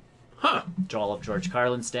 Huh. All of George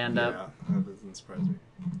Carlin stand-up. Yeah, that doesn't surprise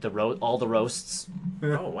me. All the roasts.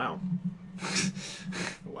 Oh wow.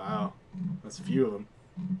 Wow, that's a few of them.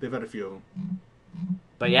 They've had a few of them.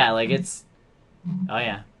 But yeah, like it's. Oh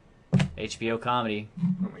yeah. HBO comedy.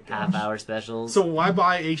 Oh my gosh. Half-hour specials. So why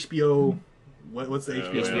buy HBO? What's the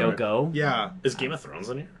HBO? HBO Go. Yeah, Is Game of Thrones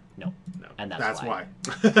on here? No. No. And that's why.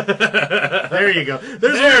 why. There you go.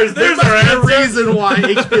 There's our a reason why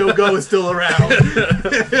HBO Go is still around.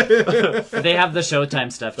 They have the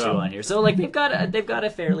Showtime stuff too Oh. on here. So like they've got a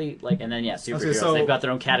fairly like, and then yeah, superheroes. so- They've got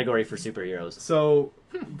their own category for superheroes. So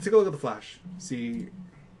take a look at the Flash. See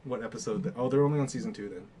what episode. Oh, they're only on season 2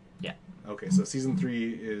 then. Yeah. Okay, so season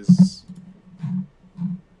 3 is.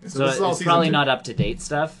 So this is all it's season probably 2. not up to date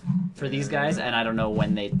stuff for these guys, and I don't know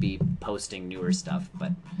when they'd be posting newer stuff.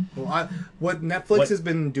 But Well, what Netflix What- has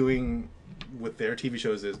been doing with their TV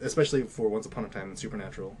shows is, especially for Once Upon a Time and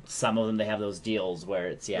Supernatural. some of them they have those deals where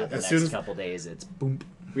it's the As next soon as- couple days it's boom.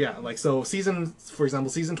 Yeah, like so for example,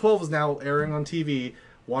 season 12 is now airing on TV.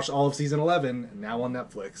 Watch all of season 11 now on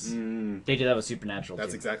Netflix. They do that with Supernatural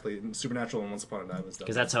That's too. exactly Supernatural and Once Upon a Time is done.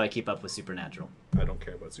 Because that's how I keep up with Supernatural. I don't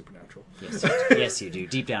care about Supernatural. Yes, you do. Yes, you do.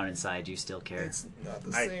 Deep down inside, you still care. It's not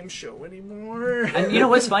the same show anymore. And you know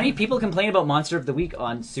what's funny? People complain about Monster of the Week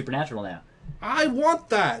on Supernatural now. I want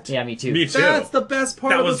that. Yeah, me too. Me too. That's the best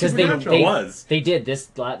part That of was- Because Supernatural. they was. they did this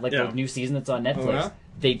like Yeah. the new season that's on Netflix. Oh, yeah?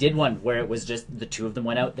 They did one where it was just the two of them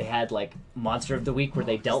went out. They had like Monster of the Week where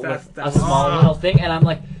they dealt That's- with that's- a small little thing, and I'm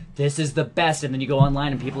like, this is the best. And then you go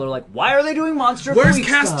online and people are like, why are they doing Monster of Where's the Week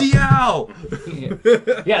stuff?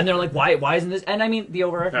 Castiel? Yeah, and they're like, why isn't this? And I mean, the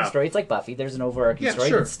overarching Yeah. story. It's like Buffy. There's an overarching Yeah, story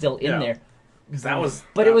sure. that's still in Yeah. there. 'Cause that was.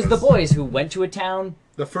 But it was the boys who went to a town,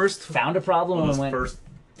 The first found a problem, Those and went. first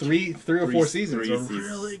three or four seasons three are seasons.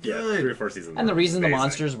 really Yeah, good. 3 or 4 seasons. And the were reason the amazing.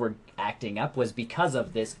 monsters were acting up was because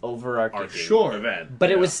of this overarching. Arcing Sure. event. But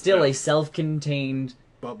it Yeah, was still yeah. a self-contained.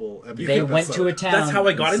 Bubble. They went to a town. That's how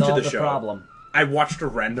I got and into solved the show. problem. I watched a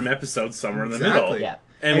random episode somewhere in the Exactly. middle. Yeah.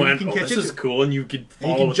 And And you went, can oh, catch this is it- cool, and you could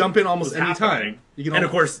follow you can what jump in almost was any time. happening. You can and al-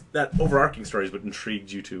 of course, that overarching story is what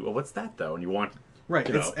intrigued you to, oh, what's that, though? And you want... Right,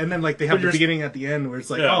 you it's, know. and then like they But have the you're- beginning at the end where it's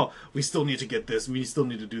like, Yeah. oh, we still need to get this, we still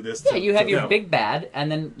need to do this. Yeah, you have your Yeah. big bad, and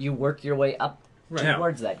then you work your way up Right.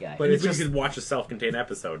 towards that guy. But And it's you just- could watch a self-contained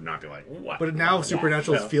episode and not be like, what? But now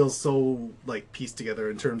Supernatural Yeah. feels so like pieced together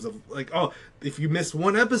in terms of like, oh, if you miss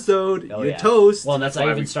one episode, Oh, you're yeah. toast. Well, that's why how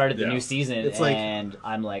I we- even started the yeah. new season, It's like- and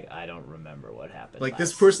I'm like, I don't remember what happened. like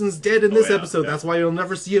this last- person's dead in this yeah, episode. yeah. That's why you'll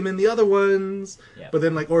never see him in the other ones. Yeah. But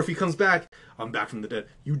then like, or if he comes back, I'm back from the dead.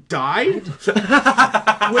 You died?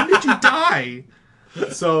 When did you die?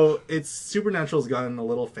 So it's Supernatural's gotten a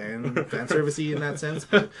little fan servicey in that sense.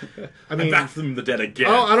 But, I mean, Back from the dead again.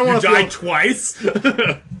 I don't you wanna died feel- twice.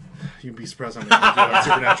 you'd be surprised how many people on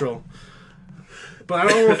Supernatural. But I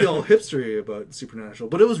don't want to feel hipstery about Supernatural.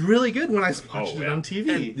 But it was really good when I watched it on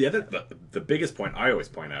TV. And the biggest point I always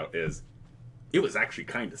point out is it was actually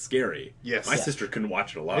kind of scary. Yes. My Yeah. sister couldn't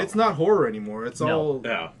watch it alone. It's not horror anymore. It's No. all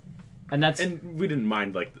Yeah. and that's And we didn't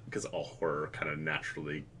mind, like, because all horror kind of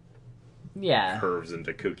naturally yeah, curves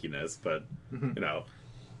into kookiness, but, Mm-hmm. you know.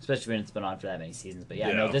 especially when it's been on for that many seasons. But yeah,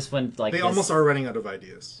 Yeah. no, this one like they this, almost are running out of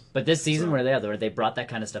ideas. But this season So- where they brought that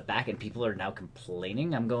kind of stuff back and people are now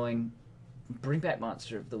complaining, I'm going, bring back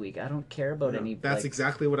Monster of the Week. I don't care about any. That's like,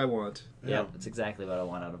 exactly what I want. yeah, that's exactly what I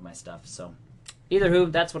want out of my stuff. So, either who,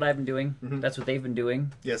 that's what I've been doing. Mm-hmm. That's what they've been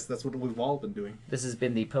doing. Yes, that's what we've all been doing. This has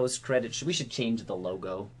been the post credit. We should change the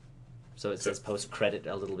logo so it says post credit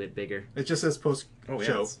a little bit bigger. It just says post Oh,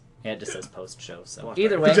 show. yes. Yeah, it just says post show. So Well,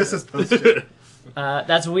 either It way, just says post show.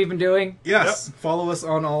 that's what we've been doing. Yes. Follow us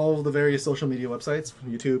on all the various social media websites: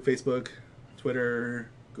 YouTube, Facebook, Twitter,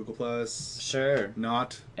 Google Plus. Sure.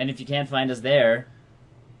 Not. And if you can't find us there,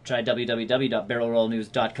 try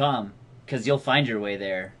www.barrelrollnews.com because you'll find your way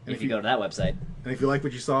there And if you go to that website. And if you like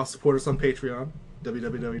what you saw, support us on Patreon.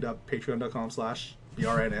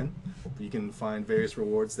 www.patreon.com/BRNN. You can find various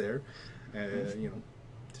rewards there.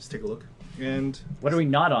 Just take a look. And What are we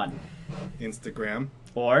not on? Instagram,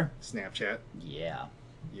 Or, Snapchat. yeah.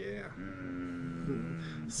 Yeah.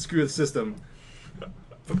 Screw the system.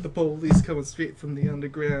 Fuck the police coming straight from the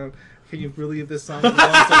underground. Can you believe this song? The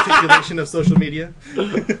longest articulation of social media.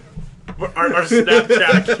 Our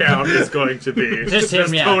Snapchat account is going to be Just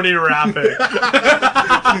him, yeah. Tony rapping.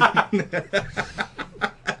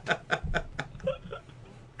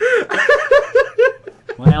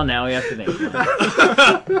 Well, now we have to think.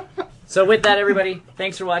 So with that, everybody,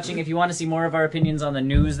 thanks for watching. If you want to see more of our opinions on the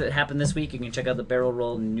news that happened this week, you can check out the Barrel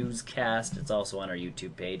Roll Newscast. It's also on our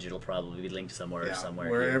YouTube page. It'll probably be linked somewhere or somewhere.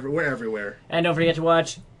 here. We're everywhere. And don't forget to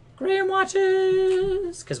watch Graham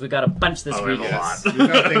Watches, because we got a bunch this Oh, we week. have a lot. We've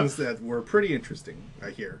got things that were pretty interesting, I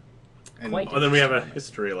hear. And Quite. Oh, then we have a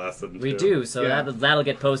history lesson. We too. do, so Yeah. that'll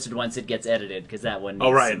get posted once it gets edited, because that one needs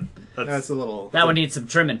Oh, right. some, that's a little. that one needs some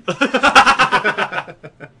trimming.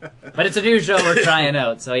 But it's a new show we're trying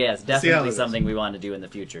out, so yes, how definitely it is. something we want to do in the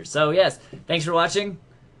future. So yes, thanks for watching.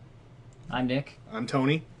 I'm Nick. I'm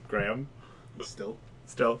Tony. Graham. Still.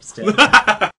 Still. Still.